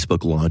when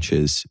Facebook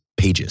launches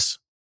Pages.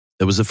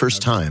 That was the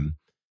first time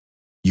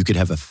you could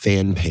have a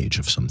fan page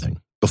of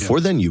something. Before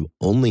then, you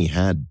only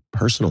had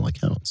personal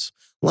accounts.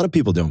 A lot of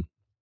people don't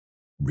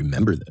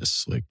remember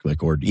this,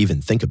 or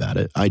even think about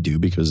it. I do,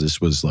 because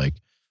this was like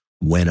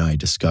when I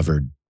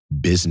discovered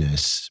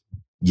business,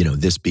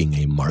 this being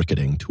a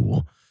marketing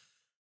tool.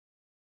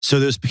 So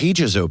those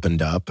pages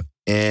opened up,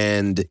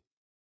 and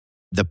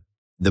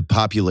the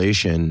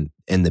population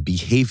and the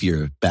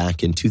behavior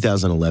back in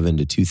 2011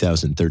 to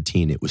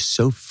 2013, it was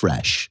so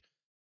fresh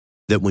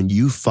that when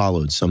you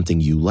followed something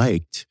you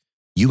liked,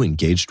 you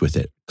engaged with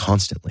it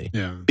constantly.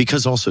 Yeah.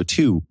 Because also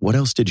too, what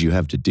else did you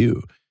have to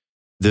do?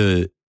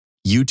 The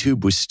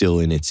YouTube was still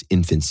in its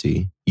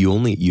infancy.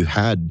 You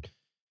had,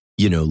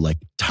 like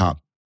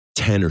top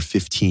 10 or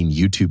 15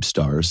 YouTube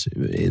stars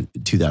in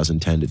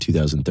 2010 to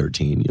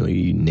 2013.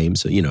 You name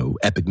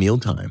Epic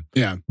Mealtime.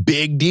 Yeah.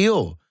 Big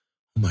deal.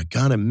 Oh my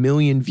God, 1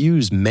 million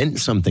views meant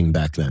something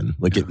back then.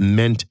 Like it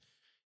meant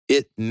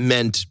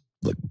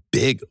like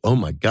big. Oh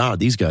my God,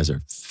 these guys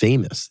are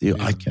famous.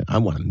 I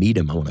want to meet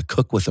them. I want to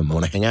cook with them. I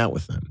want to hang out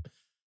with them.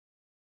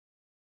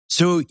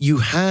 So you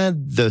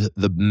had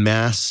the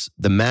mass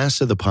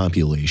of the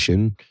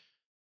population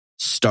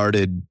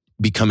started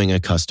becoming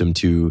accustomed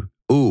to,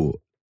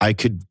 I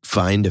could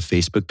find a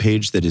Facebook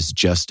page that is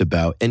just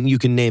about, and you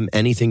can name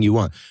anything you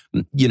want,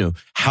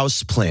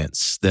 house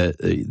plants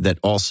that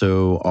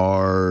also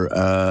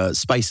are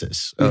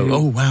spices. Mm-hmm.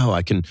 Oh wow,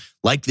 I can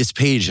like this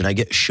page and I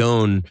get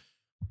shown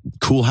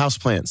cool house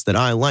plants that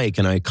I like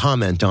and I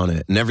comment on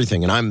it and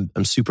everything, and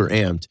I'm super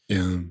amped.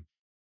 Yeah.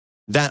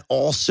 That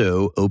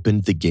also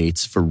opened the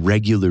gates for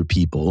regular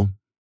people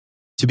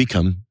to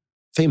become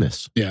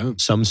famous. Yeah.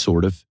 Some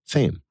sort of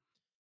fame.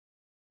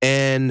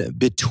 And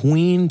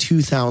between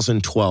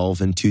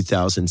 2012 and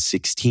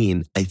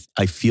 2016,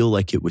 I feel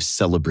like it was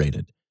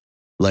celebrated.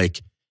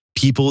 Like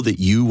people that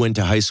you went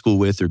to high school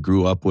with or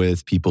grew up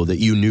with, people that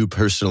you knew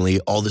personally,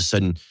 all of a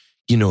sudden,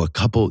 a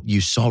couple you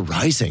saw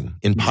rising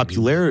in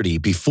popularity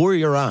before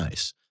your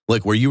eyes.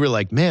 Like where you were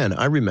like, man,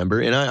 I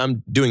remember, and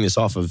I'm doing this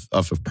off of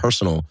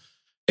personal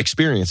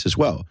experience as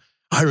well.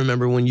 I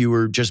remember when you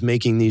were just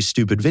making these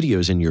stupid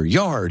videos in your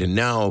yard, and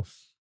now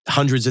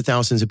hundreds of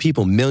thousands of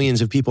people,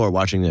 millions of people are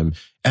watching them.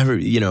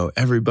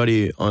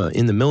 Everybody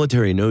in the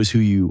military knows who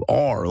you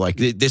are. Like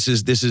this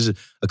is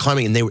a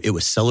climbing, and it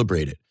was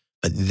celebrated.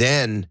 But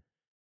then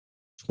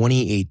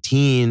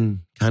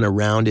 2018 kind of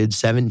rounded,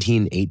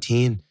 17,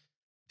 18,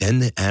 then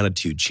the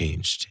attitude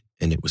changed,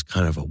 and it was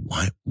kind of a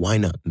why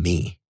not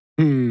me?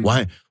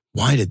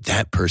 Why did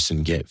that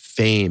person get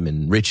fame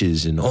and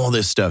riches and all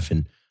this stuff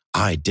and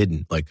I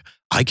didn't? Like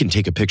I can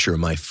take a picture of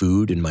my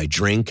food and my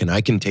drink, and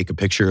I can take a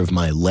picture of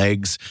my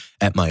legs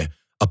at my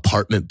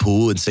apartment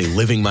pool and say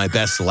living my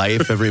best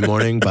life every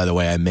morning. By the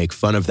way, I make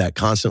fun of that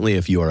constantly.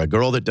 If you are a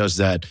girl that does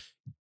that,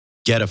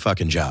 get a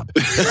fucking job.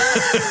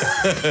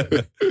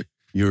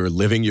 You're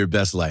living your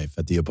best life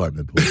at the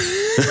apartment pool.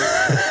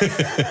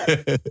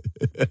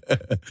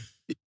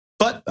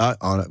 But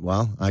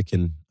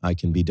I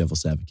can be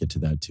devil's advocate to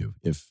that too.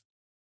 If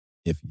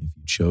you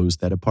chose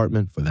that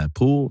apartment for that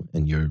pool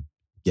and you're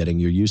getting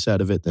your use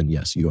out of it, then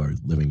yes, you are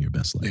living your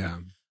best life.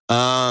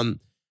 Yeah.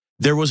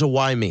 There was a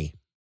why me.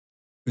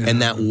 Yeah.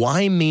 And that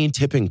why me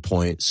tipping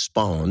point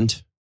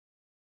spawned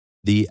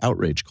the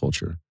outrage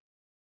culture.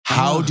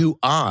 How do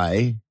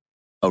I,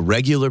 a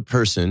regular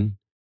person,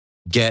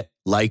 get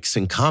likes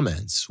and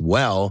comments?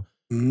 Well,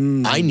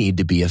 I need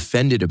to be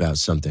offended about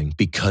something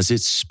because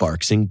it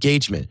sparks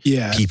engagement.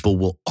 Yeah. People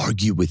will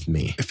argue with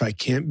me. If I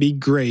can't be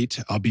great,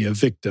 I'll be a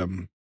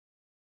victim.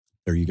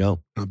 There you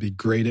go. I'll be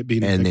great at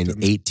being a and victim.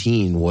 then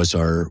 18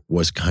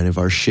 was kind of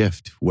our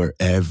shift where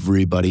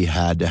everybody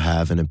had to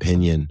have an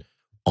opinion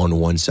on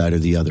one side or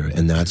the other.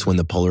 And that's when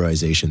the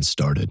polarization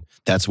started.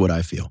 That's what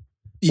I feel.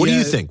 What do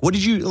you think? What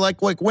did you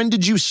like when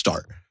did you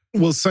start?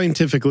 Well,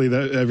 scientifically,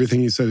 that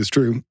everything you said is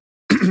true.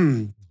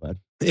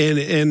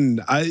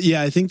 And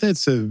I think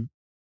that's a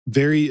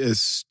very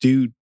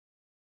astute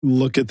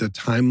look at the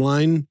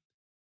timeline.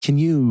 Can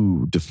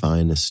you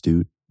define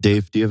astute?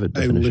 Dave, do you have a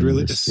definition?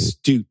 Literally of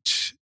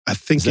astute. I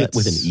think is that it's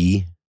with an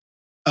E?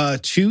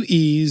 2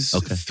 E's,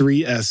 Okay.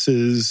 3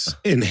 S's,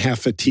 and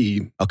half a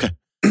T. Okay.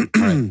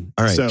 All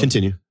right. So,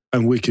 Continue.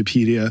 On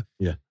Wikipedia.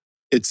 Yeah.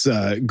 It's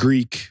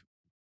Greek.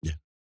 Yeah.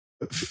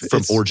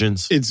 From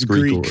origins. It's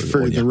Greek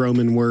for the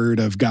Roman word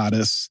of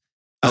goddess.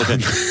 Okay.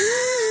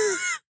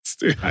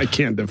 I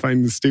can't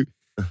define the stew.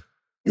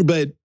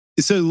 But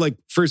so like,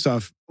 first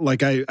off,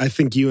 like I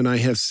think you and I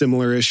have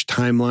similar-ish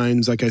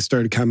timelines. Like I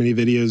started comedy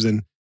videos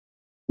in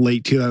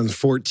late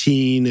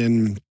 2014,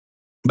 and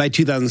by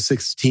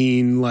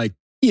 2016, like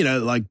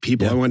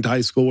people I went to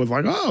high school with,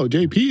 like, oh,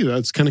 JP,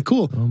 that's kind of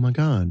cool. Oh my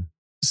God.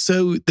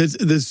 So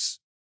this,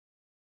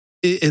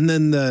 and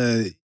then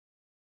the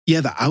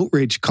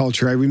outrage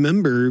culture, I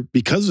remember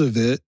because of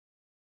it,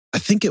 I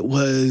think it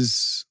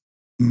was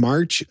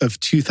March of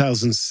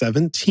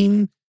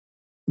 2017.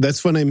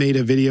 That's when I made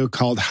a video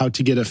called How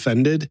to Get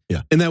Offended.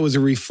 Yeah. And that was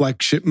a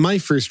reflection, my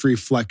first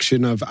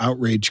reflection of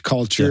outrage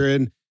culture. Yeah.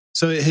 And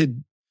so it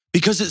had...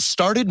 Because it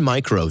started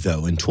micro,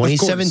 though. In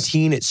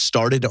 2017, it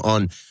started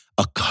on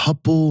a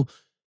couple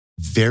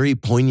very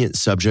poignant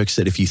subjects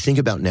that if you think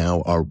about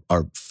now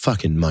are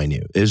fucking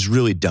minute. It's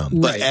really dumb.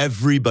 Right. But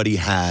everybody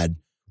had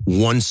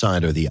one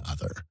side or the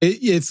other.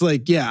 It's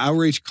like,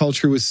 outrage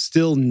culture was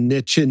still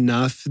niche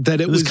enough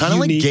that it was kind of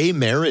like gay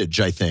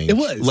marriage, I think. It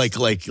was.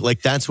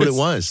 Like that's what it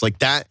was. Like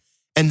that.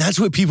 And that's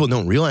what people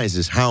don't realize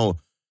is how,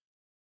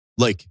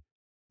 like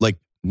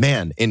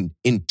man, in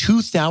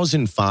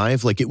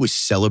 2005, like it was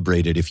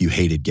celebrated if you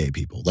hated gay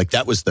people. Like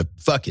that was the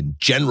fucking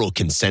general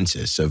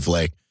consensus of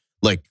like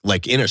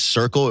in a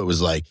circle, it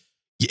was like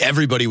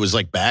everybody was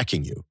like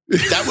backing you.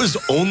 That was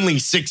only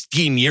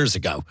 16 years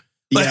ago.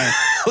 Like, Yeah,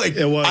 like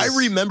it was. I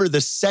remember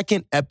the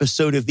second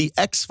episode of The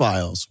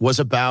X-Files was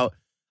about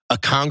a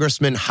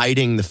congressman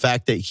hiding the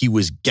fact that he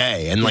was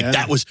gay. And like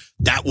that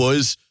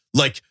was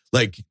like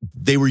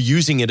they were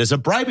using it as a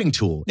bribing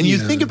tool. And you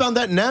think about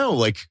that now,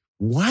 like,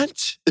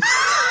 what?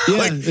 Yeah,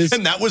 like,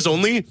 and that was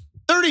only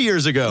 30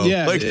 years ago.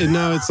 Yeah, Like, and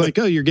now it's like,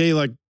 oh, you're gay,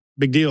 like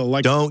big deal.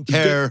 Like, don't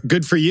care.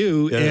 Good for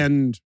you. Yeah.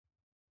 And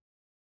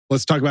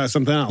let's talk about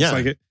something else. Yeah.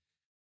 Like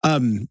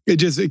it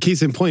just a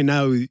case in point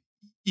now.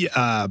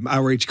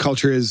 Outrage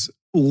culture is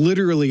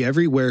literally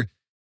everywhere.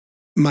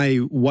 My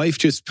wife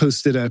just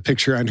posted a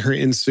picture on her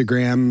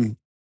Instagram,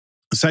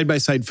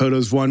 side-by-side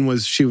photos. One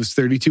was she was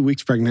 32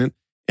 weeks pregnant.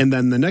 And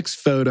then the next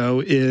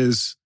photo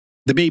is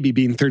the baby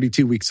being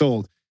 32 weeks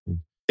old.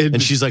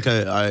 And she's like,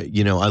 I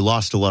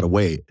lost a lot of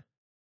weight.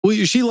 Well,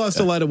 she lost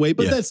a lot of weight,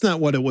 but that's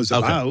not what it was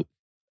about.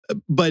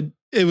 But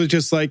it was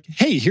just like,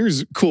 hey,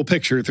 here's a cool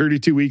picture,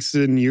 32 weeks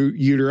in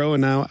utero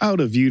and now out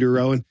of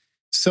utero. And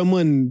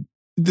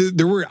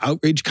there were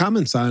outrage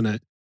comments on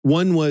it.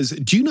 One was,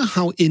 do you know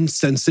how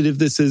insensitive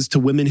this is to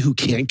women who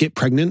can't get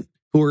pregnant,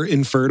 who are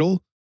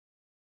infertile?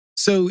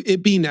 So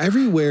it being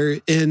everywhere,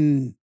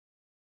 and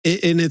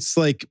it's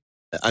like,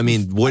 I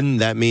mean, wouldn't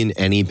that mean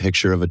any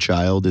picture of a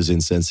child is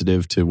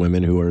insensitive to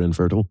women who are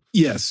infertile?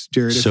 yes,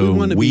 Jared.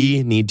 So if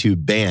we need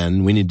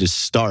to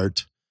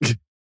start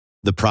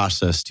the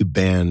process to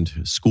ban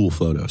school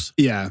photos.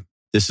 yeah.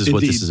 This is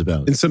what this is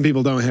about. And some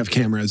people don't have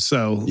cameras,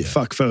 so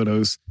fuck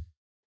photos.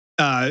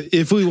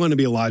 If we want to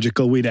be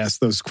logical, we'd ask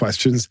those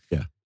questions.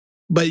 Yeah.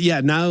 But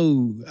yeah,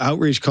 now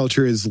outrage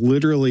culture is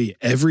literally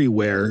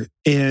everywhere.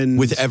 And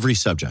With every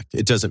subject,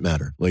 it doesn't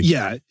matter. Like,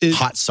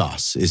 hot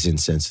sauce is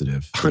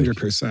insensitive.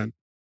 100%.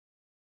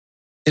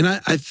 And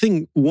I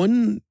think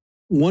one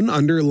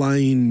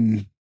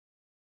underlying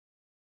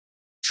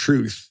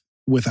truth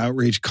with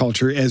outrage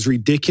culture, as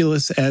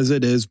ridiculous as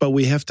it is, but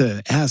we have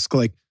to ask,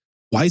 like,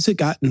 why has it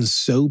gotten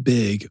so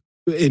big,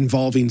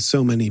 involving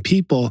so many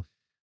people?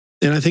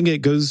 And I think it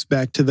goes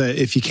back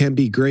to if you can't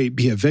be great,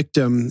 be a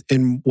victim.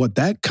 And what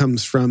that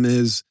comes from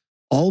is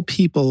all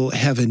people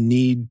have a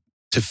need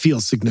to feel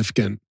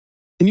significant.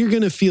 And you're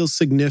going to feel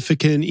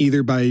significant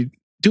either by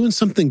doing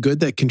something good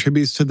that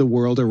contributes to the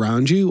world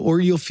around you, or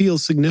you'll feel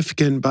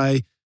significant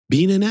by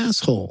being an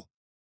asshole.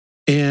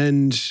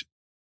 And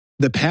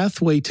the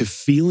pathway to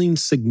feeling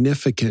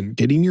significant,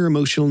 getting your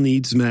emotional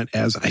needs met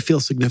as I feel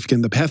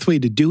significant, the pathway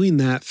to doing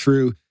that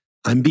through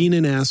I'm being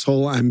an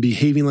asshole, I'm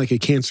behaving like a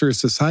cancerous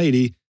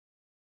society,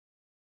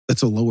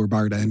 that's a lower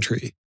bar to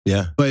entry.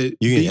 Yeah. But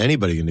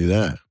anybody can do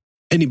that.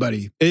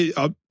 Anybody.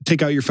 I'll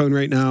take out your phone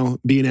right now,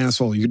 be an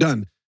asshole, you're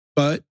done.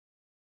 But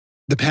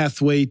the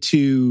pathway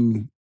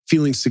to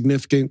feeling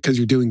significant because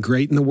you're doing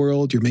great in the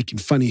world, you're making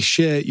funny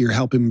shit, you're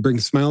helping bring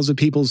smiles to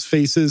people's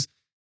faces,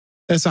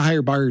 that's a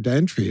higher bar to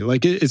entry.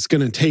 Like it's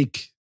going to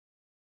take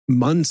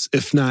months,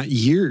 if not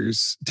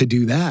years, to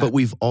do that. But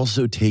we've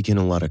also taken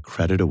a lot of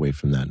credit away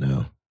from that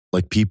now.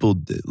 Like people,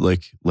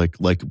 like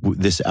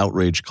this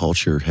outrage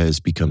culture has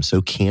become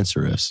so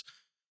cancerous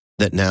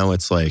that now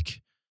it's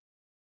like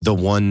the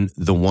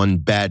one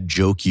bad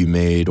joke you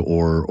made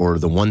or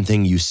the one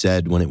thing you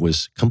said when it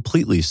was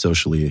completely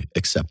socially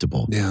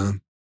acceptable. Yeah.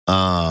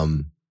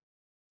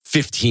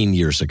 15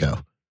 years ago.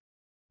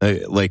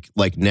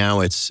 Like now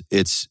it's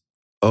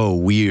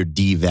we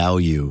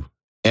devalue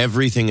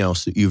everything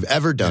else that you've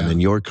ever done in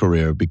your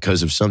career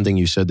because of something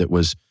you said that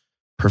was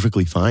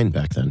perfectly fine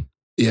back then.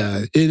 Yeah,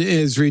 it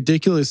is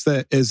ridiculous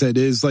as that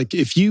is. Like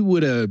if you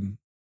would have,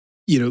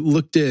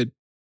 looked at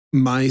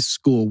my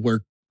school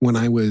work when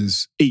I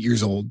was 8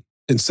 years old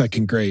in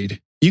second grade,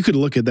 you could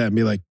look at that and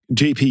be like,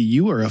 JP,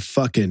 you are a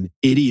fucking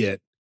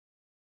idiot.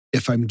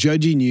 If I'm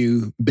judging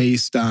you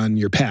based on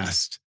your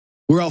past,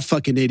 we're all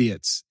fucking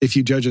idiots if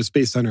you judge us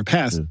based on our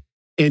past. Yeah.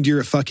 And you're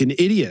a fucking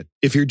idiot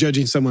if you're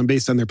judging someone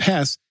based on their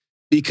past,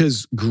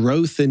 because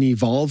growth and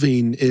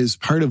evolving is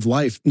part of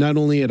life, not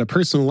only at a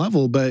personal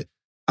level, but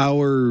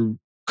our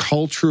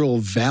cultural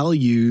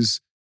values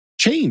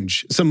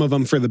change. Some of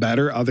them for the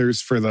better,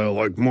 others for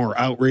the more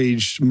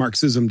outraged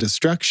Marxism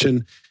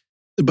destruction.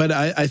 But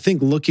I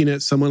think looking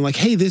at someone like,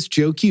 hey, this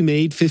joke you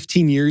made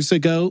 15 years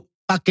ago,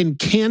 fucking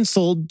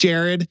canceled,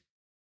 Jared.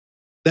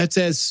 That's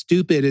as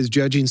stupid as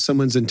judging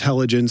someone's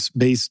intelligence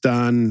based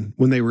on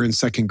when they were in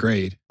second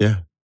grade. Yeah.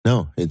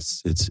 No,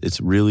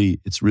 it's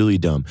really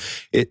dumb.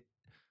 A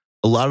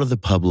lot of the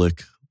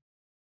public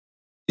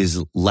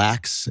is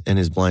lax and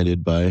is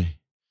blinded by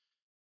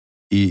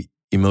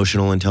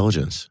emotional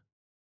intelligence.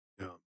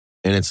 Yeah.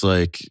 And it's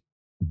like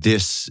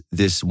this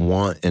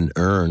want and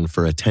earn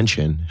for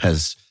attention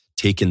has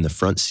taken the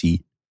front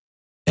seat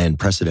and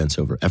precedence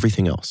over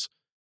everything else.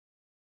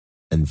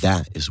 And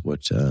that is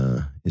what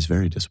is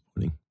very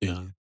disappointing.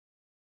 Yeah.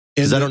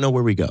 Because I don't know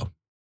where we go.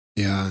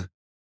 Yeah.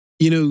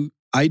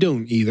 I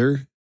don't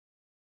either.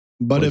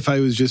 But if I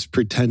was just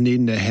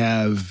pretending to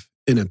have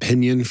an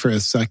opinion for a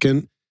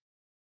second,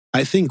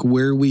 I think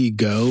where we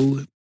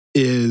go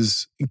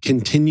is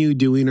continue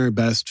doing our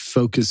best,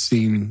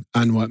 focusing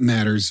on what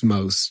matters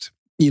most.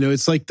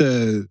 It's like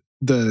the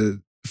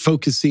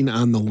focusing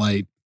on the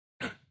light.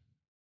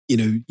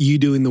 You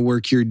doing the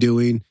work you're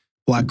doing,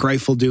 Black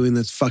Rifle doing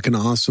that's fucking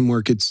awesome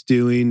work it's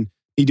doing.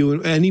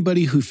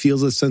 Anybody who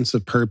feels a sense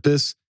of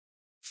purpose,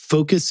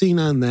 focusing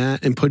on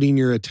that and putting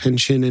your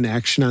attention and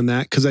action on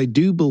that. Because I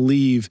do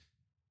believe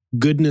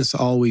goodness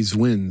always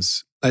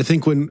wins. I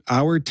think when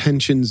our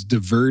attention's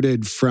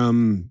diverted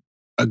from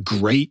a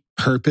great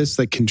purpose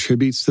that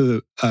contributes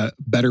to a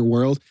better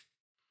world,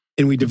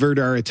 and we divert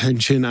our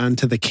attention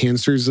onto the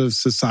cancers of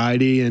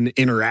society and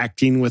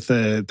interacting with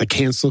the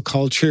cancel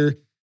culture,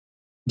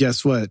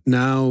 guess what?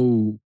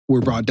 Now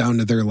we're brought down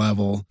to their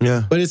level.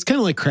 Yeah. But it's kind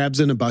of like crabs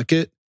in a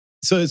bucket.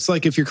 So it's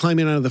like if you're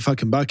climbing out of the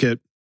fucking bucket,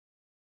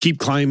 keep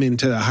climbing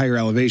to a higher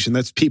elevation.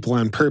 That's people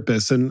on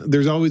purpose. And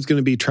there's always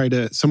going to be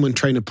someone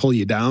trying to pull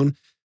you down.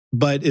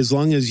 But as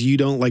long as you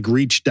don't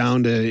reach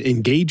down to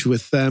engage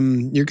with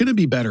them, you're going to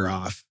be better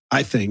off,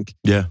 I think.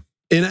 Yeah.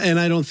 And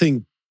I don't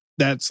think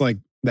that's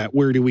that.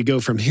 Where do we go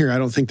from here? I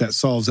don't think that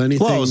solves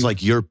anything. Well, it was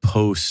like your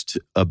post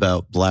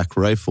about Black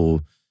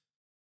Rifle,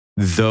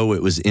 though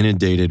it was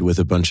inundated with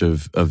a bunch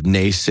of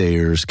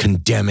naysayers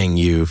condemning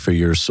you for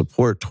your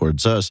support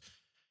towards us,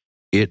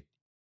 it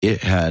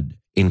had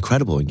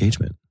incredible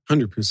engagement.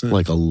 100%.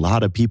 Like a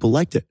lot of people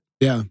liked it.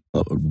 Yeah.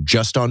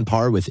 Just on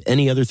par with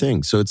any other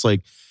thing. So it's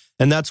like,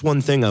 and that's one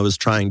thing I was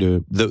trying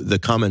to, the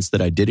comments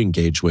that I did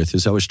engage with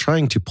is I was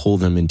trying to pull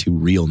them into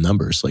real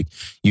numbers. Like,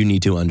 you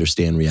need to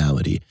understand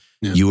reality.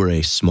 Yeah. You are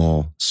a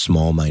small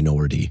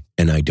minority,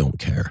 and I don't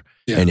care.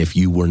 Yeah. And if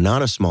you were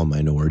not a small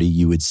minority,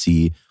 you would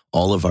see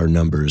all of our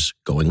numbers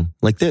going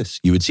like this.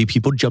 You would see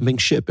people jumping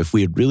ship. If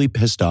we had really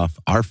pissed off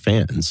our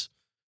fans,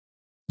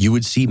 you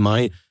would see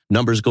my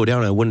numbers go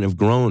down. I wouldn't have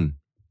grown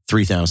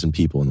 3,000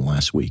 people in the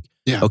last week.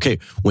 Yeah. Okay,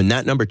 when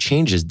that number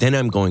changes, then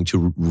I'm going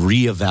to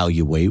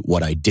reevaluate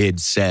what I did,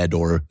 said,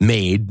 or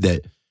made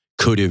that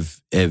could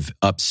have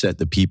upset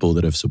the people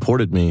that have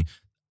supported me.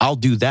 I'll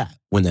do that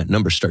when that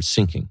number starts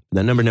sinking.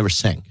 That number never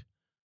sank.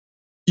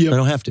 Yep. I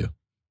don't have to.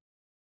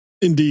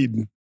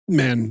 Indeed,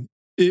 man.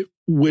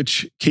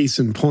 Which case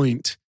in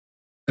point,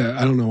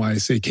 I don't know why I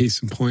say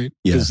case in point.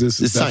 Yeah, this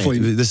is definitely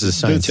this is a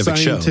scientific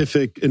show.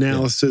 Scientific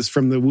analysis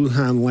from the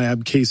Wuhan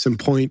lab. Case in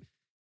point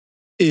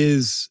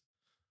is,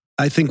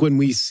 I think when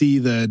we see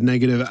the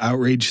negative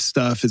outrage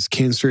stuff as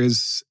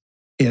cancerous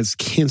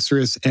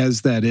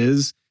as that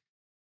is,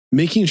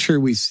 making sure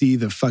we see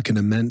the fucking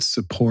immense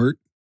support.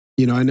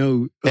 I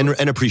know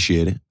and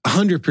appreciate it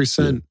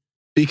 100%,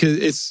 because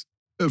it's,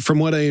 from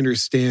what I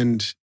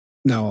understand.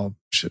 Now I'll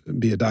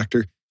be a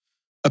doctor.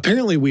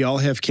 Apparently, we all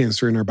have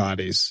cancer in our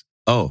bodies.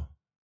 Oh,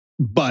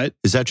 but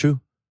is that true?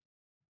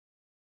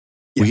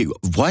 Yeah.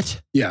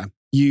 What? Yeah.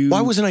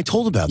 Why wasn't I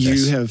told about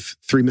this? You have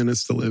 3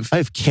 minutes to live. I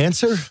have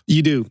cancer?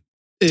 You do.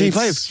 Dave,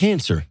 I have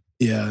cancer.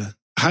 Yeah.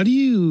 How do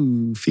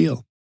you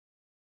feel?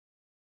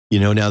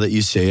 Now that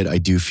you say it, I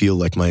do feel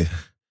like my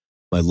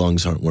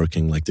lungs aren't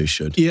working like they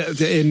should. Yeah,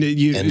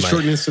 and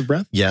shortness of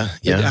breath? Yeah.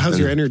 How's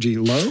your energy?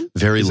 Low?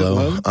 Very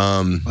low.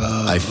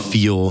 I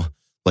feel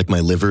like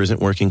my liver isn't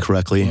working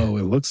correctly. Oh,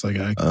 it looks like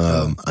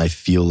I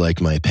feel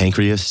like my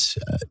pancreas.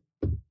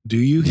 Do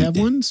you have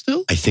one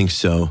still? I think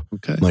so.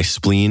 Okay. My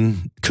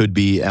spleen could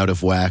be out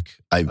of whack.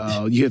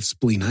 You have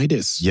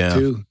splenitis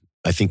too.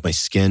 I think my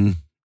skin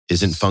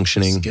isn't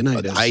functioning.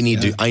 Skinitis.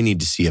 I need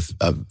to see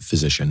a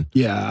physician.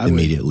 Yeah,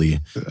 immediately.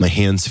 My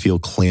hands feel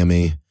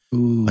clammy.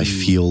 Ooh, I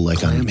feel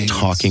like I'm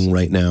talking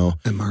right now.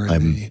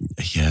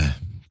 mRNA.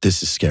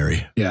 This is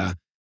scary. Yeah.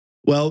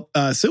 Well,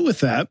 sit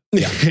with that.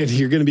 Yeah. And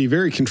you're going to be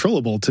very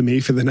controllable to me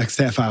for the next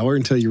half hour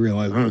until you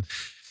realize,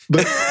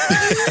 But,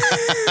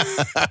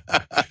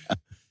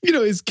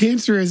 as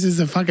cancerous as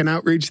a fucking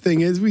outrage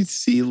thing is, we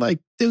see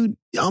dude,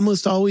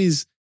 almost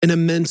always an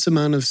immense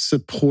amount of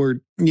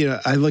support.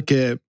 I look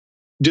at,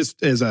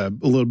 just as a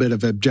little bit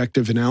of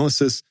objective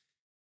analysis,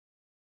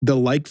 the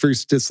like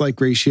versus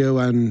dislike ratio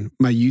on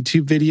my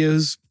YouTube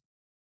videos,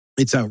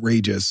 it's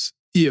outrageous.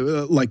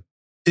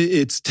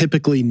 It's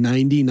typically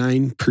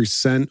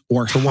 99%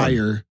 or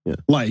higher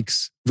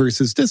likes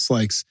versus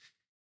dislikes.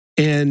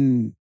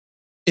 And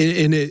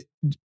it,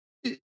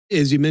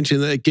 as you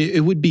mentioned,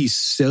 it would be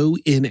so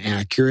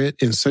inaccurate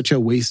and such a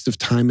waste of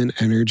time and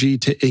energy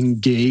to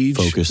engage.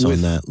 Focus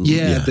on that.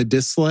 Yeah, the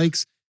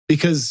dislikes.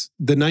 Because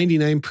the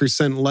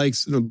 99%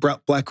 likes, the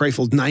Black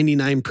Rifle's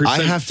 99%.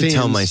 I have to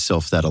tell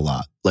myself that a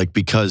lot.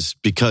 Because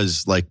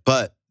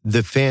but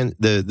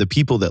the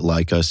people that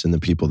like us and the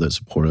people that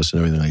support us and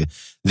everything like that,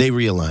 they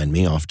realign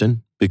me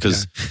often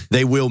because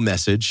they will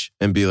message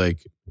and be like,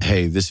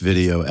 hey, this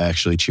video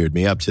actually cheered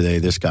me up today.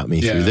 This got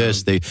me through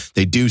this. They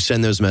do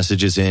send those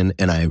messages in,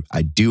 and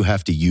I do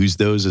have to use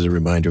those as a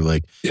reminder,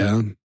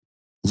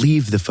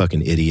 leave the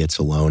fucking idiots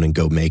alone and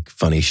go make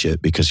funny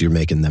shit because you're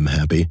making them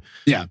happy.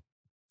 Yeah.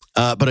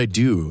 But I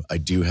do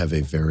have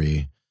a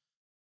very,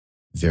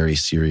 very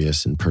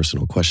serious and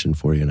personal question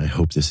for you, and I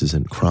hope this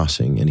isn't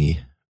crossing any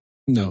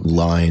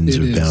lines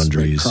or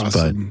boundaries,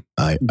 but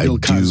I Bill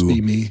Cosby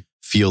do me.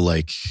 feel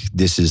like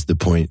this is the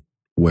point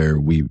where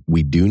we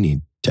do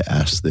need to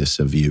ask this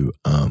of you.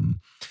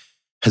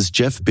 Has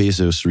Jeff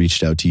Bezos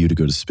reached out to you to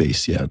go to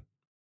space yet?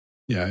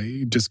 Yeah,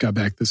 he just got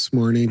back this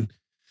morning.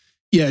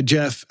 Yeah,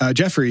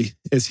 Jeffrey,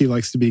 as he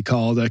likes to be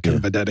called, kind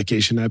of a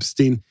dedication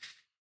Epstein.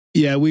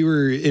 Yeah, we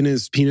were in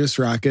his penis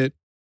rocket.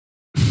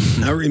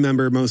 I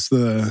remember most of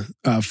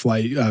the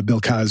flight.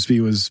 Bill Cosby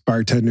was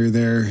bartender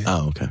there.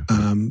 Oh, okay.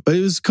 But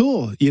it was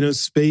cool.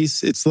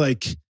 Space, it's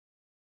like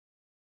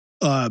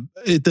at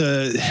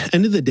the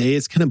end of the day,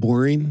 it's kind of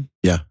boring.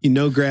 Yeah.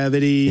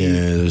 Gravity.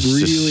 Yeah,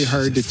 really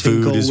hard to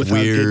tinkle without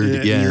getting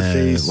it in your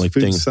face. Like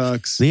food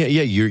sucks. Yeah,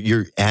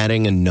 you're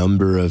adding a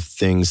number of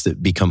things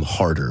that become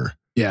harder.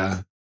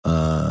 Yeah.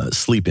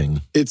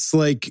 Sleeping. It's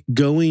like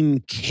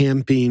going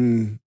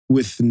camping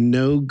with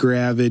no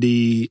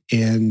gravity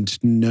and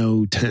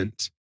no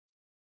tent.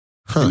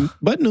 Huh.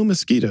 But no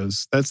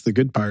mosquitoes. That's the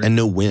good part. And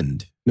no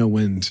wind. No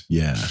wind.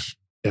 Yeah.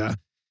 Yeah.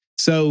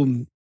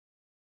 So,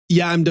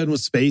 yeah, I'm done with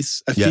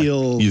space. I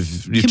feel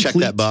you've checked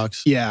that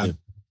box. Yeah.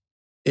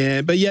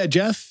 But yeah,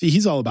 Jeff,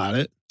 he's all about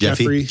it. Jeff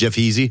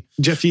Easy.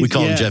 We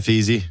call him Jeff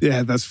Easy.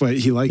 Yeah, that's what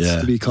he likes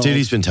to be called. Dude,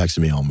 he's been texting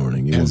me all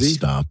morning. He won't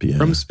stop. Yeah.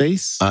 From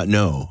space?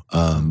 No,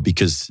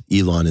 because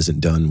Elon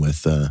isn't done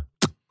with the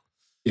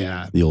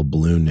old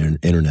balloon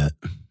internet,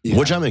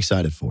 which I'm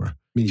excited for.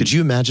 Could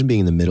you imagine being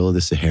in the middle of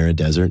the Sahara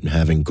Desert and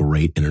having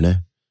great internet?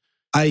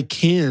 I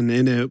can,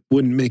 and it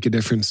wouldn't make a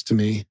difference to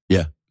me.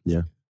 Yeah.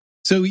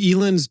 So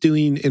Elon's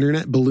doing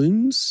internet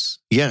balloons?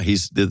 Yeah,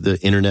 he's the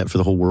internet for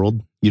the whole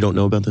world. You don't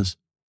know about this?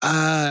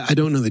 I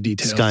don't know the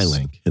details.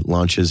 Skylink. It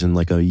launches in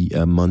like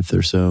a month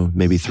or so,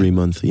 maybe 3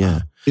 months.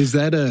 Yeah. Is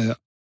that a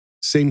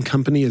same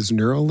company as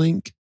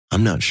Neuralink?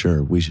 I'm not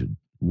sure.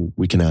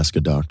 We can ask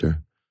a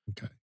doctor.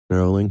 Okay.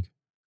 Neuralink?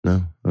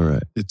 No? All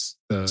right. It's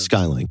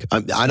Skylink.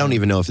 I don't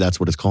even know if that's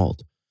what it's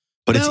called.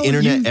 But it's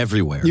internet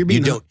everywhere. You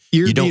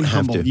don't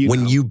have to. You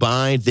when you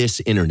buy this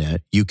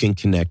internet, you can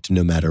connect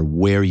no matter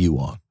where you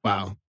are.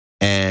 Wow.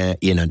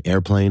 In an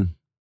airplane.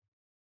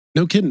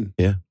 No kidding.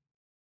 Yeah.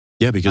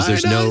 Yeah, because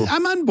there's no...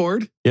 I'm on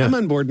board. Yeah. I'm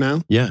on board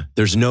now. Yeah.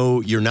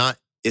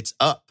 It's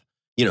up.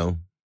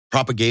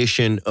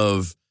 Propagation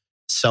of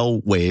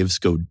cell waves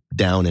go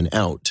down and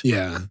out.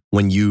 Yeah.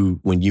 When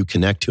you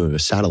connect to a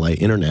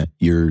satellite internet,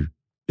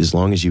 as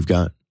long as you've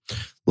got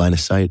line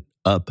of sight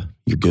up,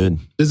 you're good.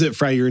 Does it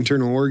fry your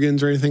internal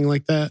organs or anything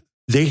like that?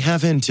 They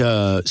haven't.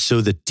 So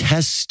the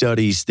test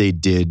studies they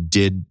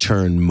did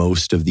turn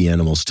most of the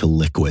animals to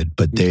liquid,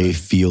 but they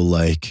feel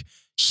like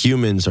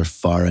humans are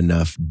far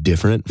enough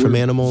different from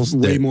animals.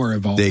 Way more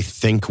evolved. They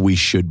think we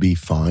should be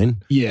fine.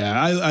 Yeah,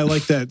 I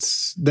like that.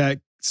 That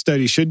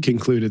study should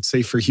conclude it's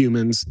safe for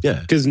humans.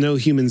 Yeah. Because no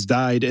humans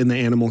died in the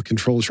animal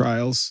control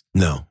trials.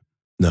 No.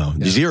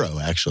 Zero,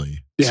 actually.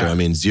 Yeah.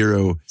 So,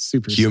 zero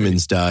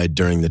humans died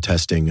during the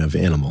testing of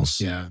animals.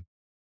 Yeah.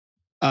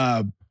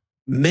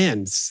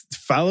 Man,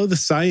 follow the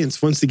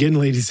science once again,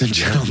 ladies and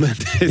gentlemen.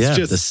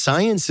 The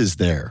science is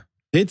there.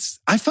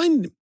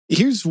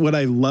 Here's what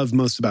I love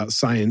most about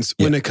science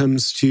when it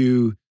comes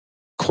to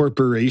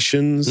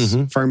corporations,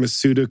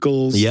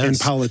 pharmaceuticals, and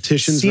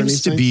politicians.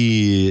 Seems to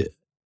be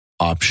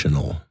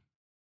optional.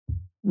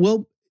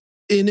 Well,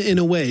 in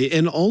a way.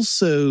 And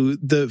also,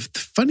 the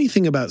funny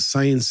thing about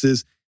science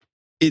is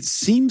it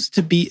seems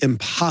to be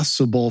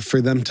impossible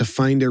for them to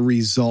find a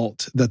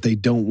result that they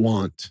don't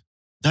want.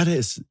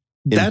 That's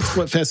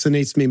what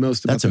fascinates me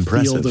most about the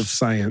field of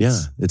science. Yeah,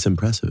 it's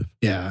impressive.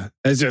 Yeah.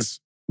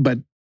 But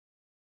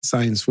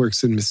science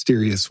works in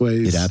mysterious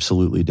ways. It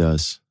absolutely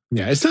does.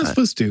 Yeah, it's not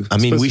supposed to.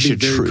 We should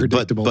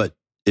predictable. But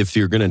if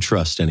you're going to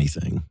trust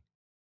anything,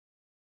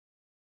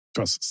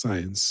 trust the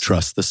science.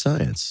 Trust the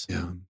science.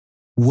 Yeah.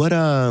 What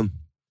do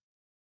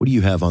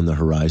you have on the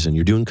horizon?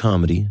 You're doing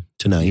comedy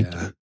tonight.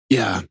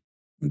 Yeah.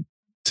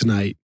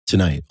 Tonight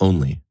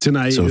only.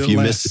 Tonight. So if you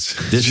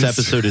missed, this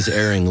episode is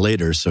airing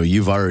later, so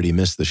you've already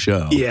missed the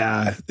show.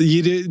 Yeah.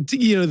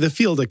 The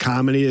field of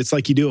comedy, it's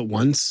like you do it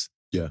once.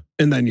 Yeah.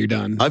 And then you're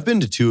done. I've been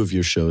to 2 of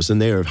your shows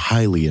and they are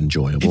highly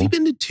enjoyable. Have you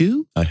been to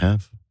 2? I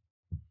have.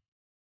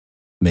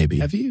 Maybe.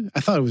 Have you? I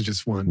thought it was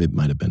just 1. It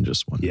might have been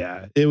just 1.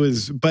 Yeah. It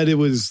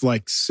was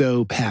like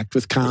so packed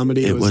with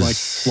comedy. It was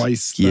like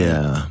twice.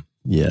 Yeah.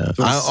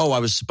 I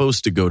was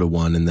supposed to go to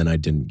 1 and then I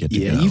didn't get to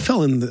go. Yeah, you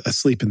fell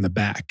asleep in the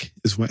back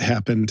is what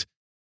happened.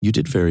 You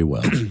did very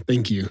well.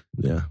 Thank you.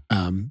 Yeah.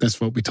 That's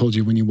what we told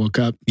you when you woke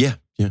up. Yeah.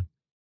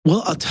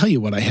 Well, I'll tell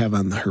you what I have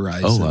on the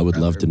horizon. Oh, I would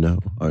love to know.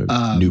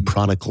 Our new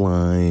product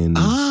line.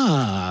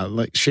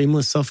 Like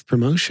shameless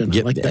self-promotion. I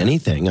like that.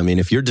 Anything.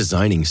 If you're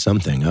designing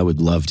something, I would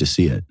love to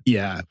see it.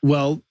 Yeah.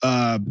 Well,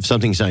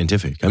 something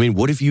scientific.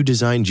 What if you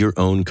designed your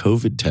own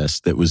COVID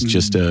test that was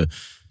just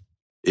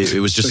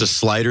it was just a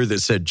slider that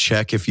said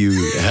check if you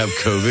have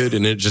COVID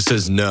and it just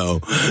says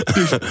no.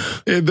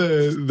 And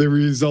the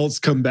results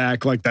come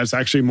back like that's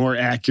actually more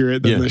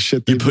accurate than the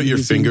shit you put your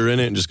finger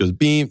in it and just goes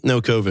beep, no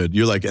COVID.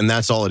 You're like, and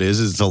that's all it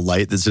is it's a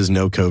light that says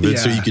no COVID.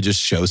 So you could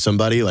just show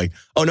somebody like,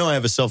 oh no, I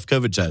have a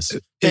self-COVID test.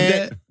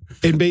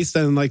 And based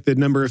on like the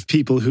number of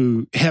people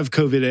who have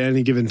COVID at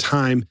any given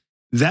time,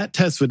 that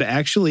test would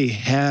actually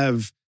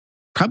have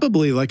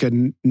probably like a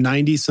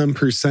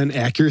 90%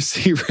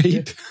 accuracy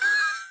rate.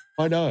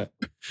 Why not?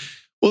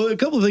 Well, a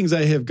couple of things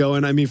I have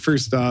going. I mean,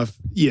 first off,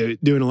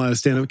 doing a lot of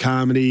stand-up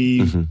comedy,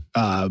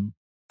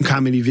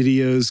 comedy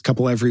videos,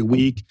 couple every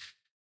week.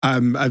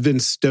 I've been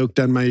stoked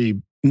on my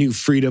new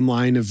Freedom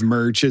line of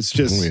merch. It's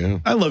just,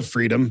 I love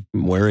freedom.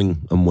 I'm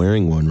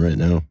wearing one right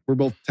now. We're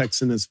both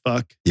Texan as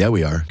fuck. Yeah,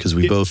 we are, because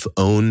we both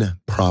own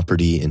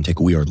property in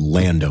Texas. We are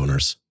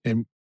landowners.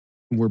 And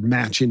we're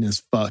matching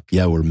as fuck.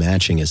 Yeah, we're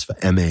matching as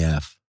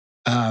MAF.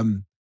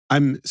 I'm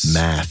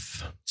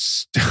Math.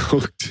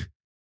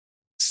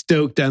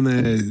 Stoked on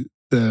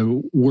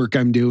the work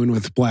I'm doing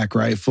with Black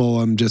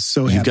Rifle. I'm just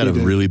so happy. You've got a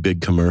really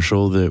big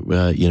commercial that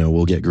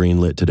we'll get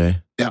greenlit today.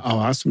 Yeah,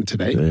 awesome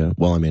today. Yeah.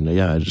 Well, I mean,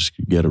 I just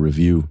get a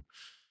review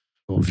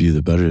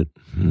the budget,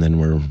 and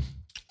then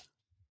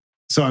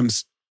So I'm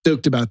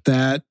stoked about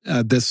that.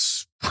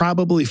 This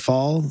probably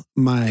fall,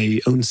 my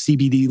own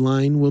CBD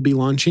line will be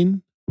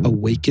launching.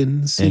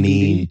 Awaken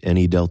CBD.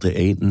 Any Delta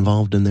 8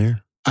 involved in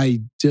there?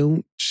 I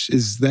don't.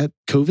 Is that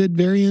COVID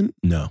variant?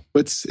 No.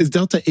 Is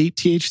Delta 8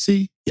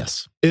 THC?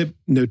 Yes.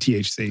 No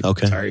THC.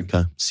 Okay. Sorry.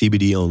 Okay.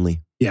 CBD only.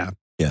 Yeah.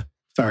 Yeah.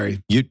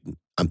 Sorry.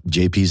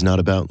 JP's not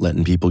about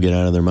letting people get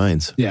out of their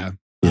minds. Yeah.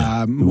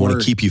 Yeah. We want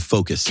to keep you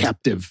focused.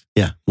 Captive.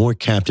 Yeah. More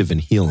captive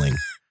and healing.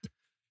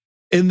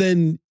 And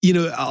then,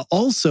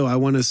 also I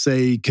want to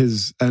say,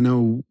 because I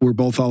know we're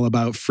both all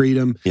about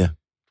freedom. Yeah.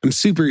 I'm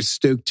super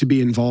stoked to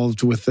be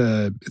involved with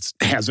it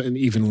hasn't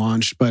even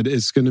launched, but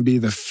it's going to be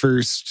the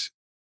first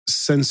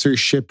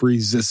censorship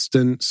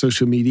resistant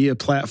social media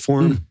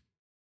platform.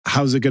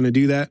 How's it going to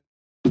do that?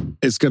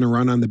 It's going to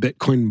run on the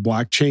Bitcoin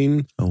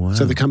blockchain. Oh, wow.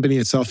 So the company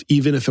itself,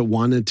 even if it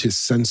wanted to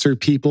censor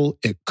people,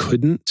 it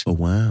couldn't. Oh,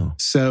 wow.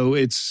 So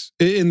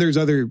and there's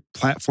other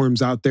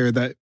platforms out there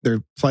that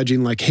they're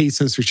pledging like, hey,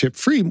 censorship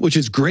free, which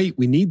is great.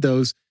 We need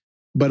those.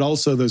 But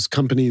also those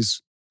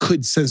companies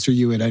could censor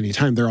you at any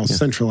time. They're all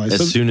centralized.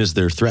 As soon as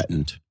they're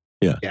threatened.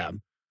 Yeah. Yeah.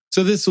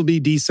 So this will be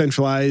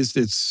decentralized.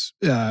 It's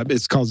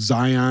called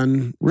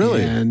Zion.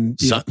 Really? And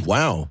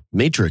wow.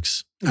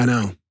 Matrix. I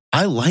know.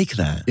 I like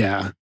that.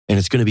 Yeah. And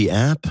it's going to be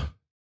app?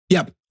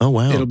 Yep. Oh,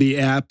 wow. It'll be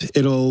app.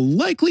 It'll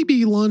likely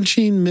be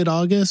launching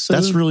mid-August.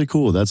 That's really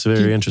cool. That's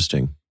very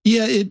interesting.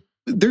 Yeah.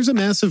 There's a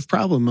massive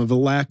problem of a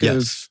lack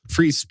of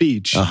free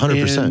speech.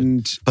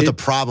 100%. But the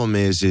problem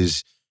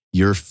is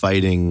you're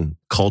fighting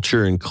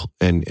culture and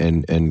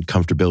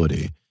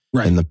comfortability.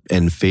 Right.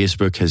 And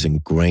Facebook has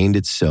ingrained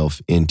itself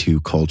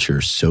into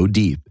culture so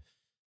deep,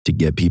 to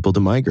get people to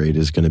migrate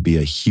is going to be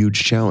a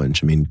huge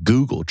challenge. I mean,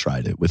 Google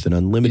tried it with an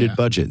unlimited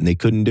budget and they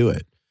couldn't do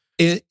it.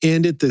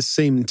 And at the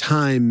same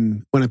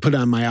time, when I put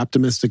on my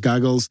optimistic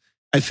goggles,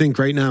 I think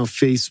right now,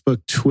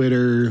 Facebook,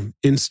 Twitter,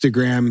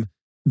 Instagram,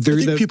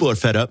 people are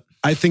fed up.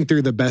 I think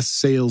they're the best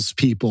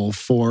salespeople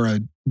for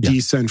a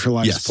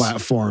decentralized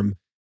platform.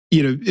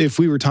 If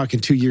we were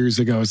talking 2 years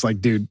ago, it's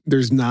like, dude,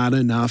 there's not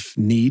enough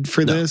need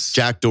for this.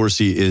 Jack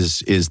Dorsey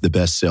is the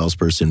best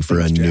salesperson for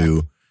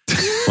new.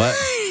 What?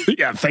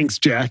 Yeah, thanks,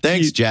 Jack.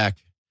 Thanks, Jack.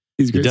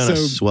 He's You've done a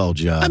swell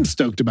job. I'm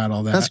stoked about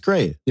all that. That's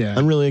great. Yeah.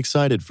 I'm really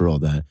excited for all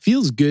that.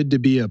 Feels good to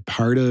be a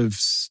part of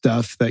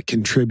stuff that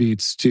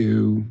contributes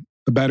to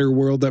a better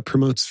world that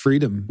promotes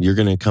freedom. You're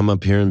going to come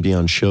up here and be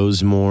on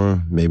shows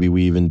more. Maybe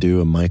we even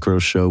do a micro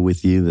show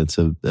with you that's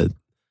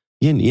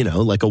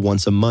like a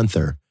once a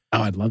monther.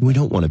 Oh, I'd love that. We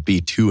don't want to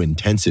be too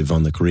intensive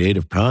on the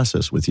creative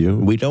process with you.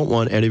 We don't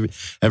want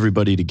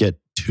everybody to get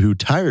too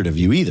tired of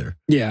you either.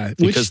 Yeah.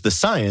 Because the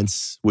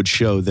science would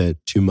show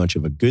that too much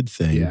of a good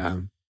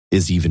thing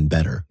is even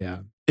better. Yeah.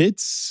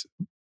 It's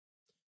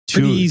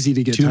pretty easy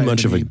to get too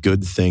much of a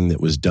good thing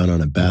that was done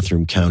on a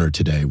bathroom counter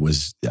today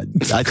was,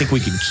 I think we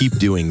can keep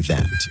doing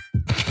that.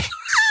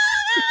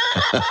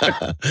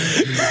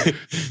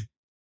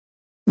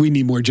 We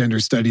need more gender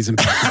studies in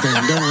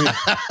Pakistan, don't we?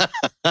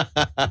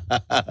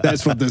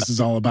 That's what this is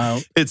all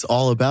about. It's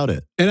all about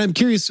it. And I'm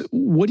curious,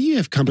 what do you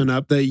have coming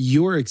up that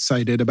you're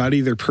excited about,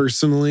 either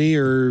personally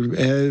or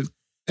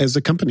as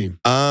a company?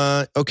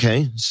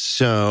 Okay.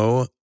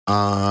 So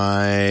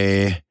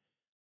I'm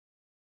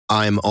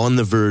on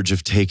the verge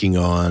of taking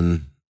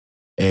on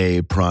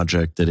a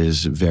project that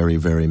is very,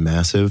 very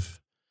massive.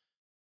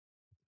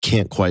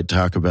 Can't quite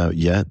talk about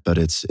yet, but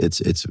it's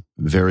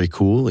very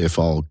cool if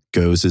all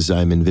goes as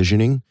I'm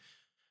envisioning.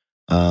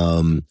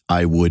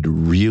 I would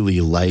really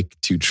like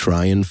to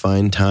try and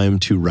find time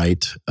to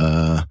write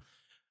a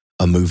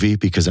movie,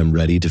 because I'm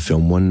ready to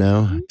film one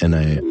now, and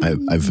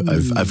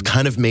I've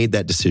kind of made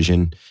that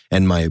decision.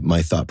 And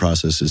my thought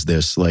process is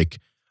this: like,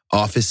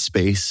 Office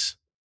Space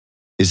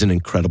is an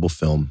incredible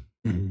film.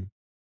 Mm-hmm.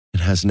 It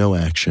has no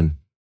action.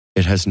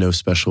 It has no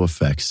special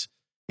effects.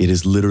 It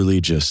is literally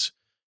just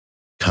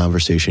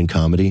conversation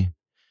comedy.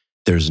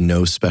 There's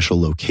no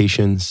special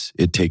locations.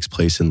 It takes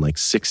place in like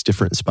 6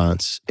 different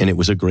spots, and it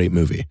was a great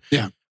movie.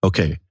 Yeah.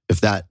 Okay.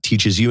 If that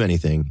teaches you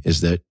anything,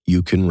 is that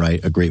you can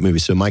write a great movie.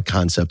 So my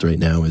concept right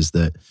now is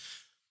that,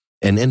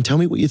 and tell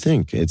me what you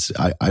think.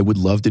 I would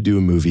love to do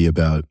a movie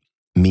about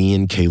me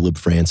and Caleb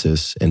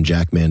Francis and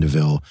Jack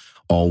Mandeville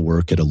all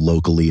work at a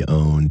locally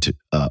owned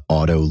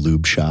auto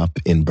lube shop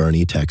in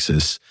Bernie,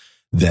 Texas,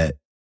 that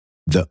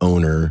the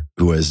owner,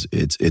 who has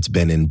it's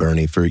been in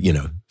Bernie for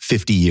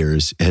 50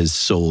 years, has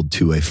sold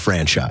to a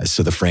franchise.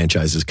 So the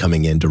franchise is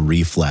coming in to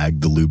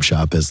reflag the lube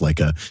shop as like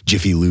a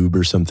Jiffy Lube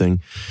or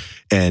something,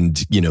 and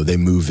they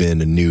move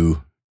in a new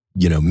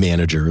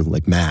manager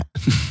like Matt.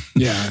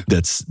 Yeah,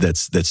 that's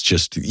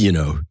just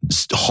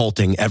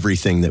halting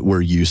everything that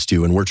we're used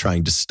to, and we're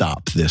trying to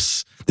stop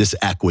this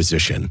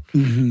acquisition,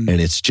 and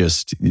it's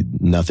just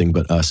nothing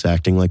but us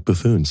acting like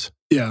buffoons.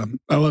 Yeah,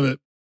 I love it.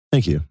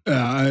 Thank you.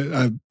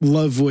 I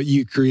love what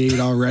you create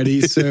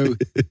already. So,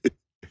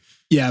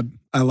 yeah,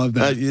 I love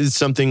that. It's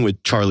something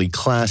with Charlie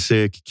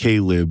Classic,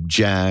 Caleb,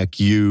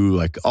 Jack, you,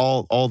 like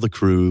all the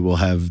crew will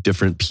have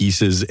different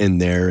pieces in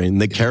there,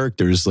 and the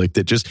characters like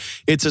that.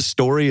 It's a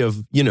story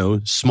of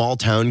small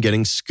town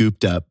getting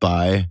scooped up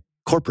by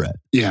corporate.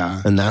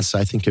 Yeah, and I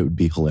think it would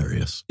be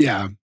hilarious.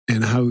 Yeah,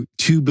 and how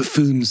two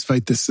buffoons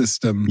fight the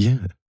system. Yeah.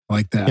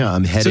 Like that. Yeah,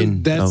 I'm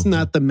heading. So that's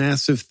not the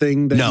massive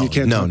thing that you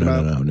can't talk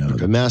about? No. Okay.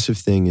 The massive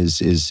thing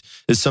is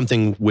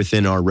something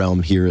within our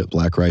realm here at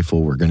Black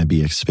Rifle. We're going to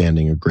be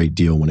expanding a great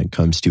deal when it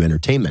comes to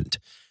entertainment.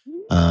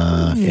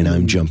 And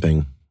I'm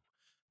jumping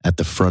at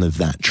the front of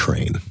that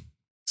train.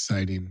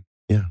 Exciting.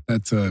 Yeah.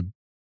 That's a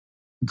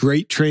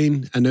great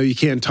train. I know you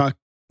can't talk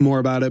more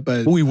about it,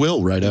 but... We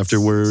will right after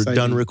we're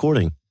done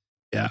recording.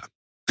 Yeah.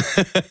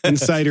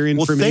 Insider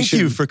information. Well, thank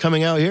you for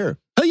coming out here.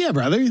 Oh, yeah,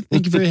 brother.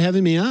 Thank you for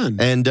having me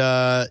on. And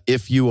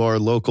if you are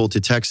local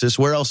to Texas,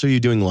 where else are you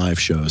doing live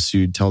shows?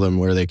 You tell them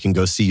where they can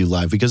go see you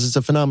live, because it's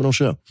a phenomenal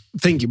show.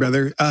 Thank you,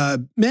 brother.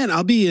 Man,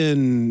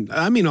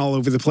 I'm all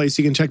over the place.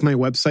 You can check my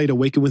website,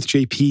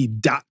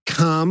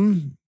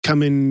 awakenwithjp.com,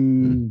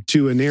 coming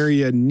to an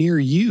area near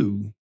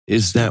you.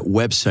 Is that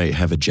website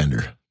have a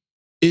gender?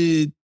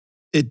 It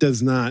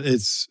does not.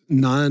 It's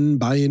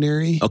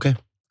non-binary. Okay.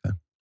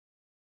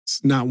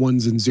 It's not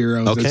ones and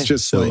zeros. Okay. It's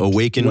just so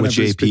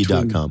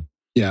awakenwithjp.com.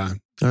 Yeah.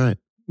 All right.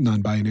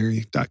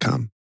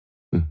 Non-binary.com.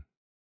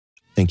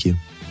 Thank you.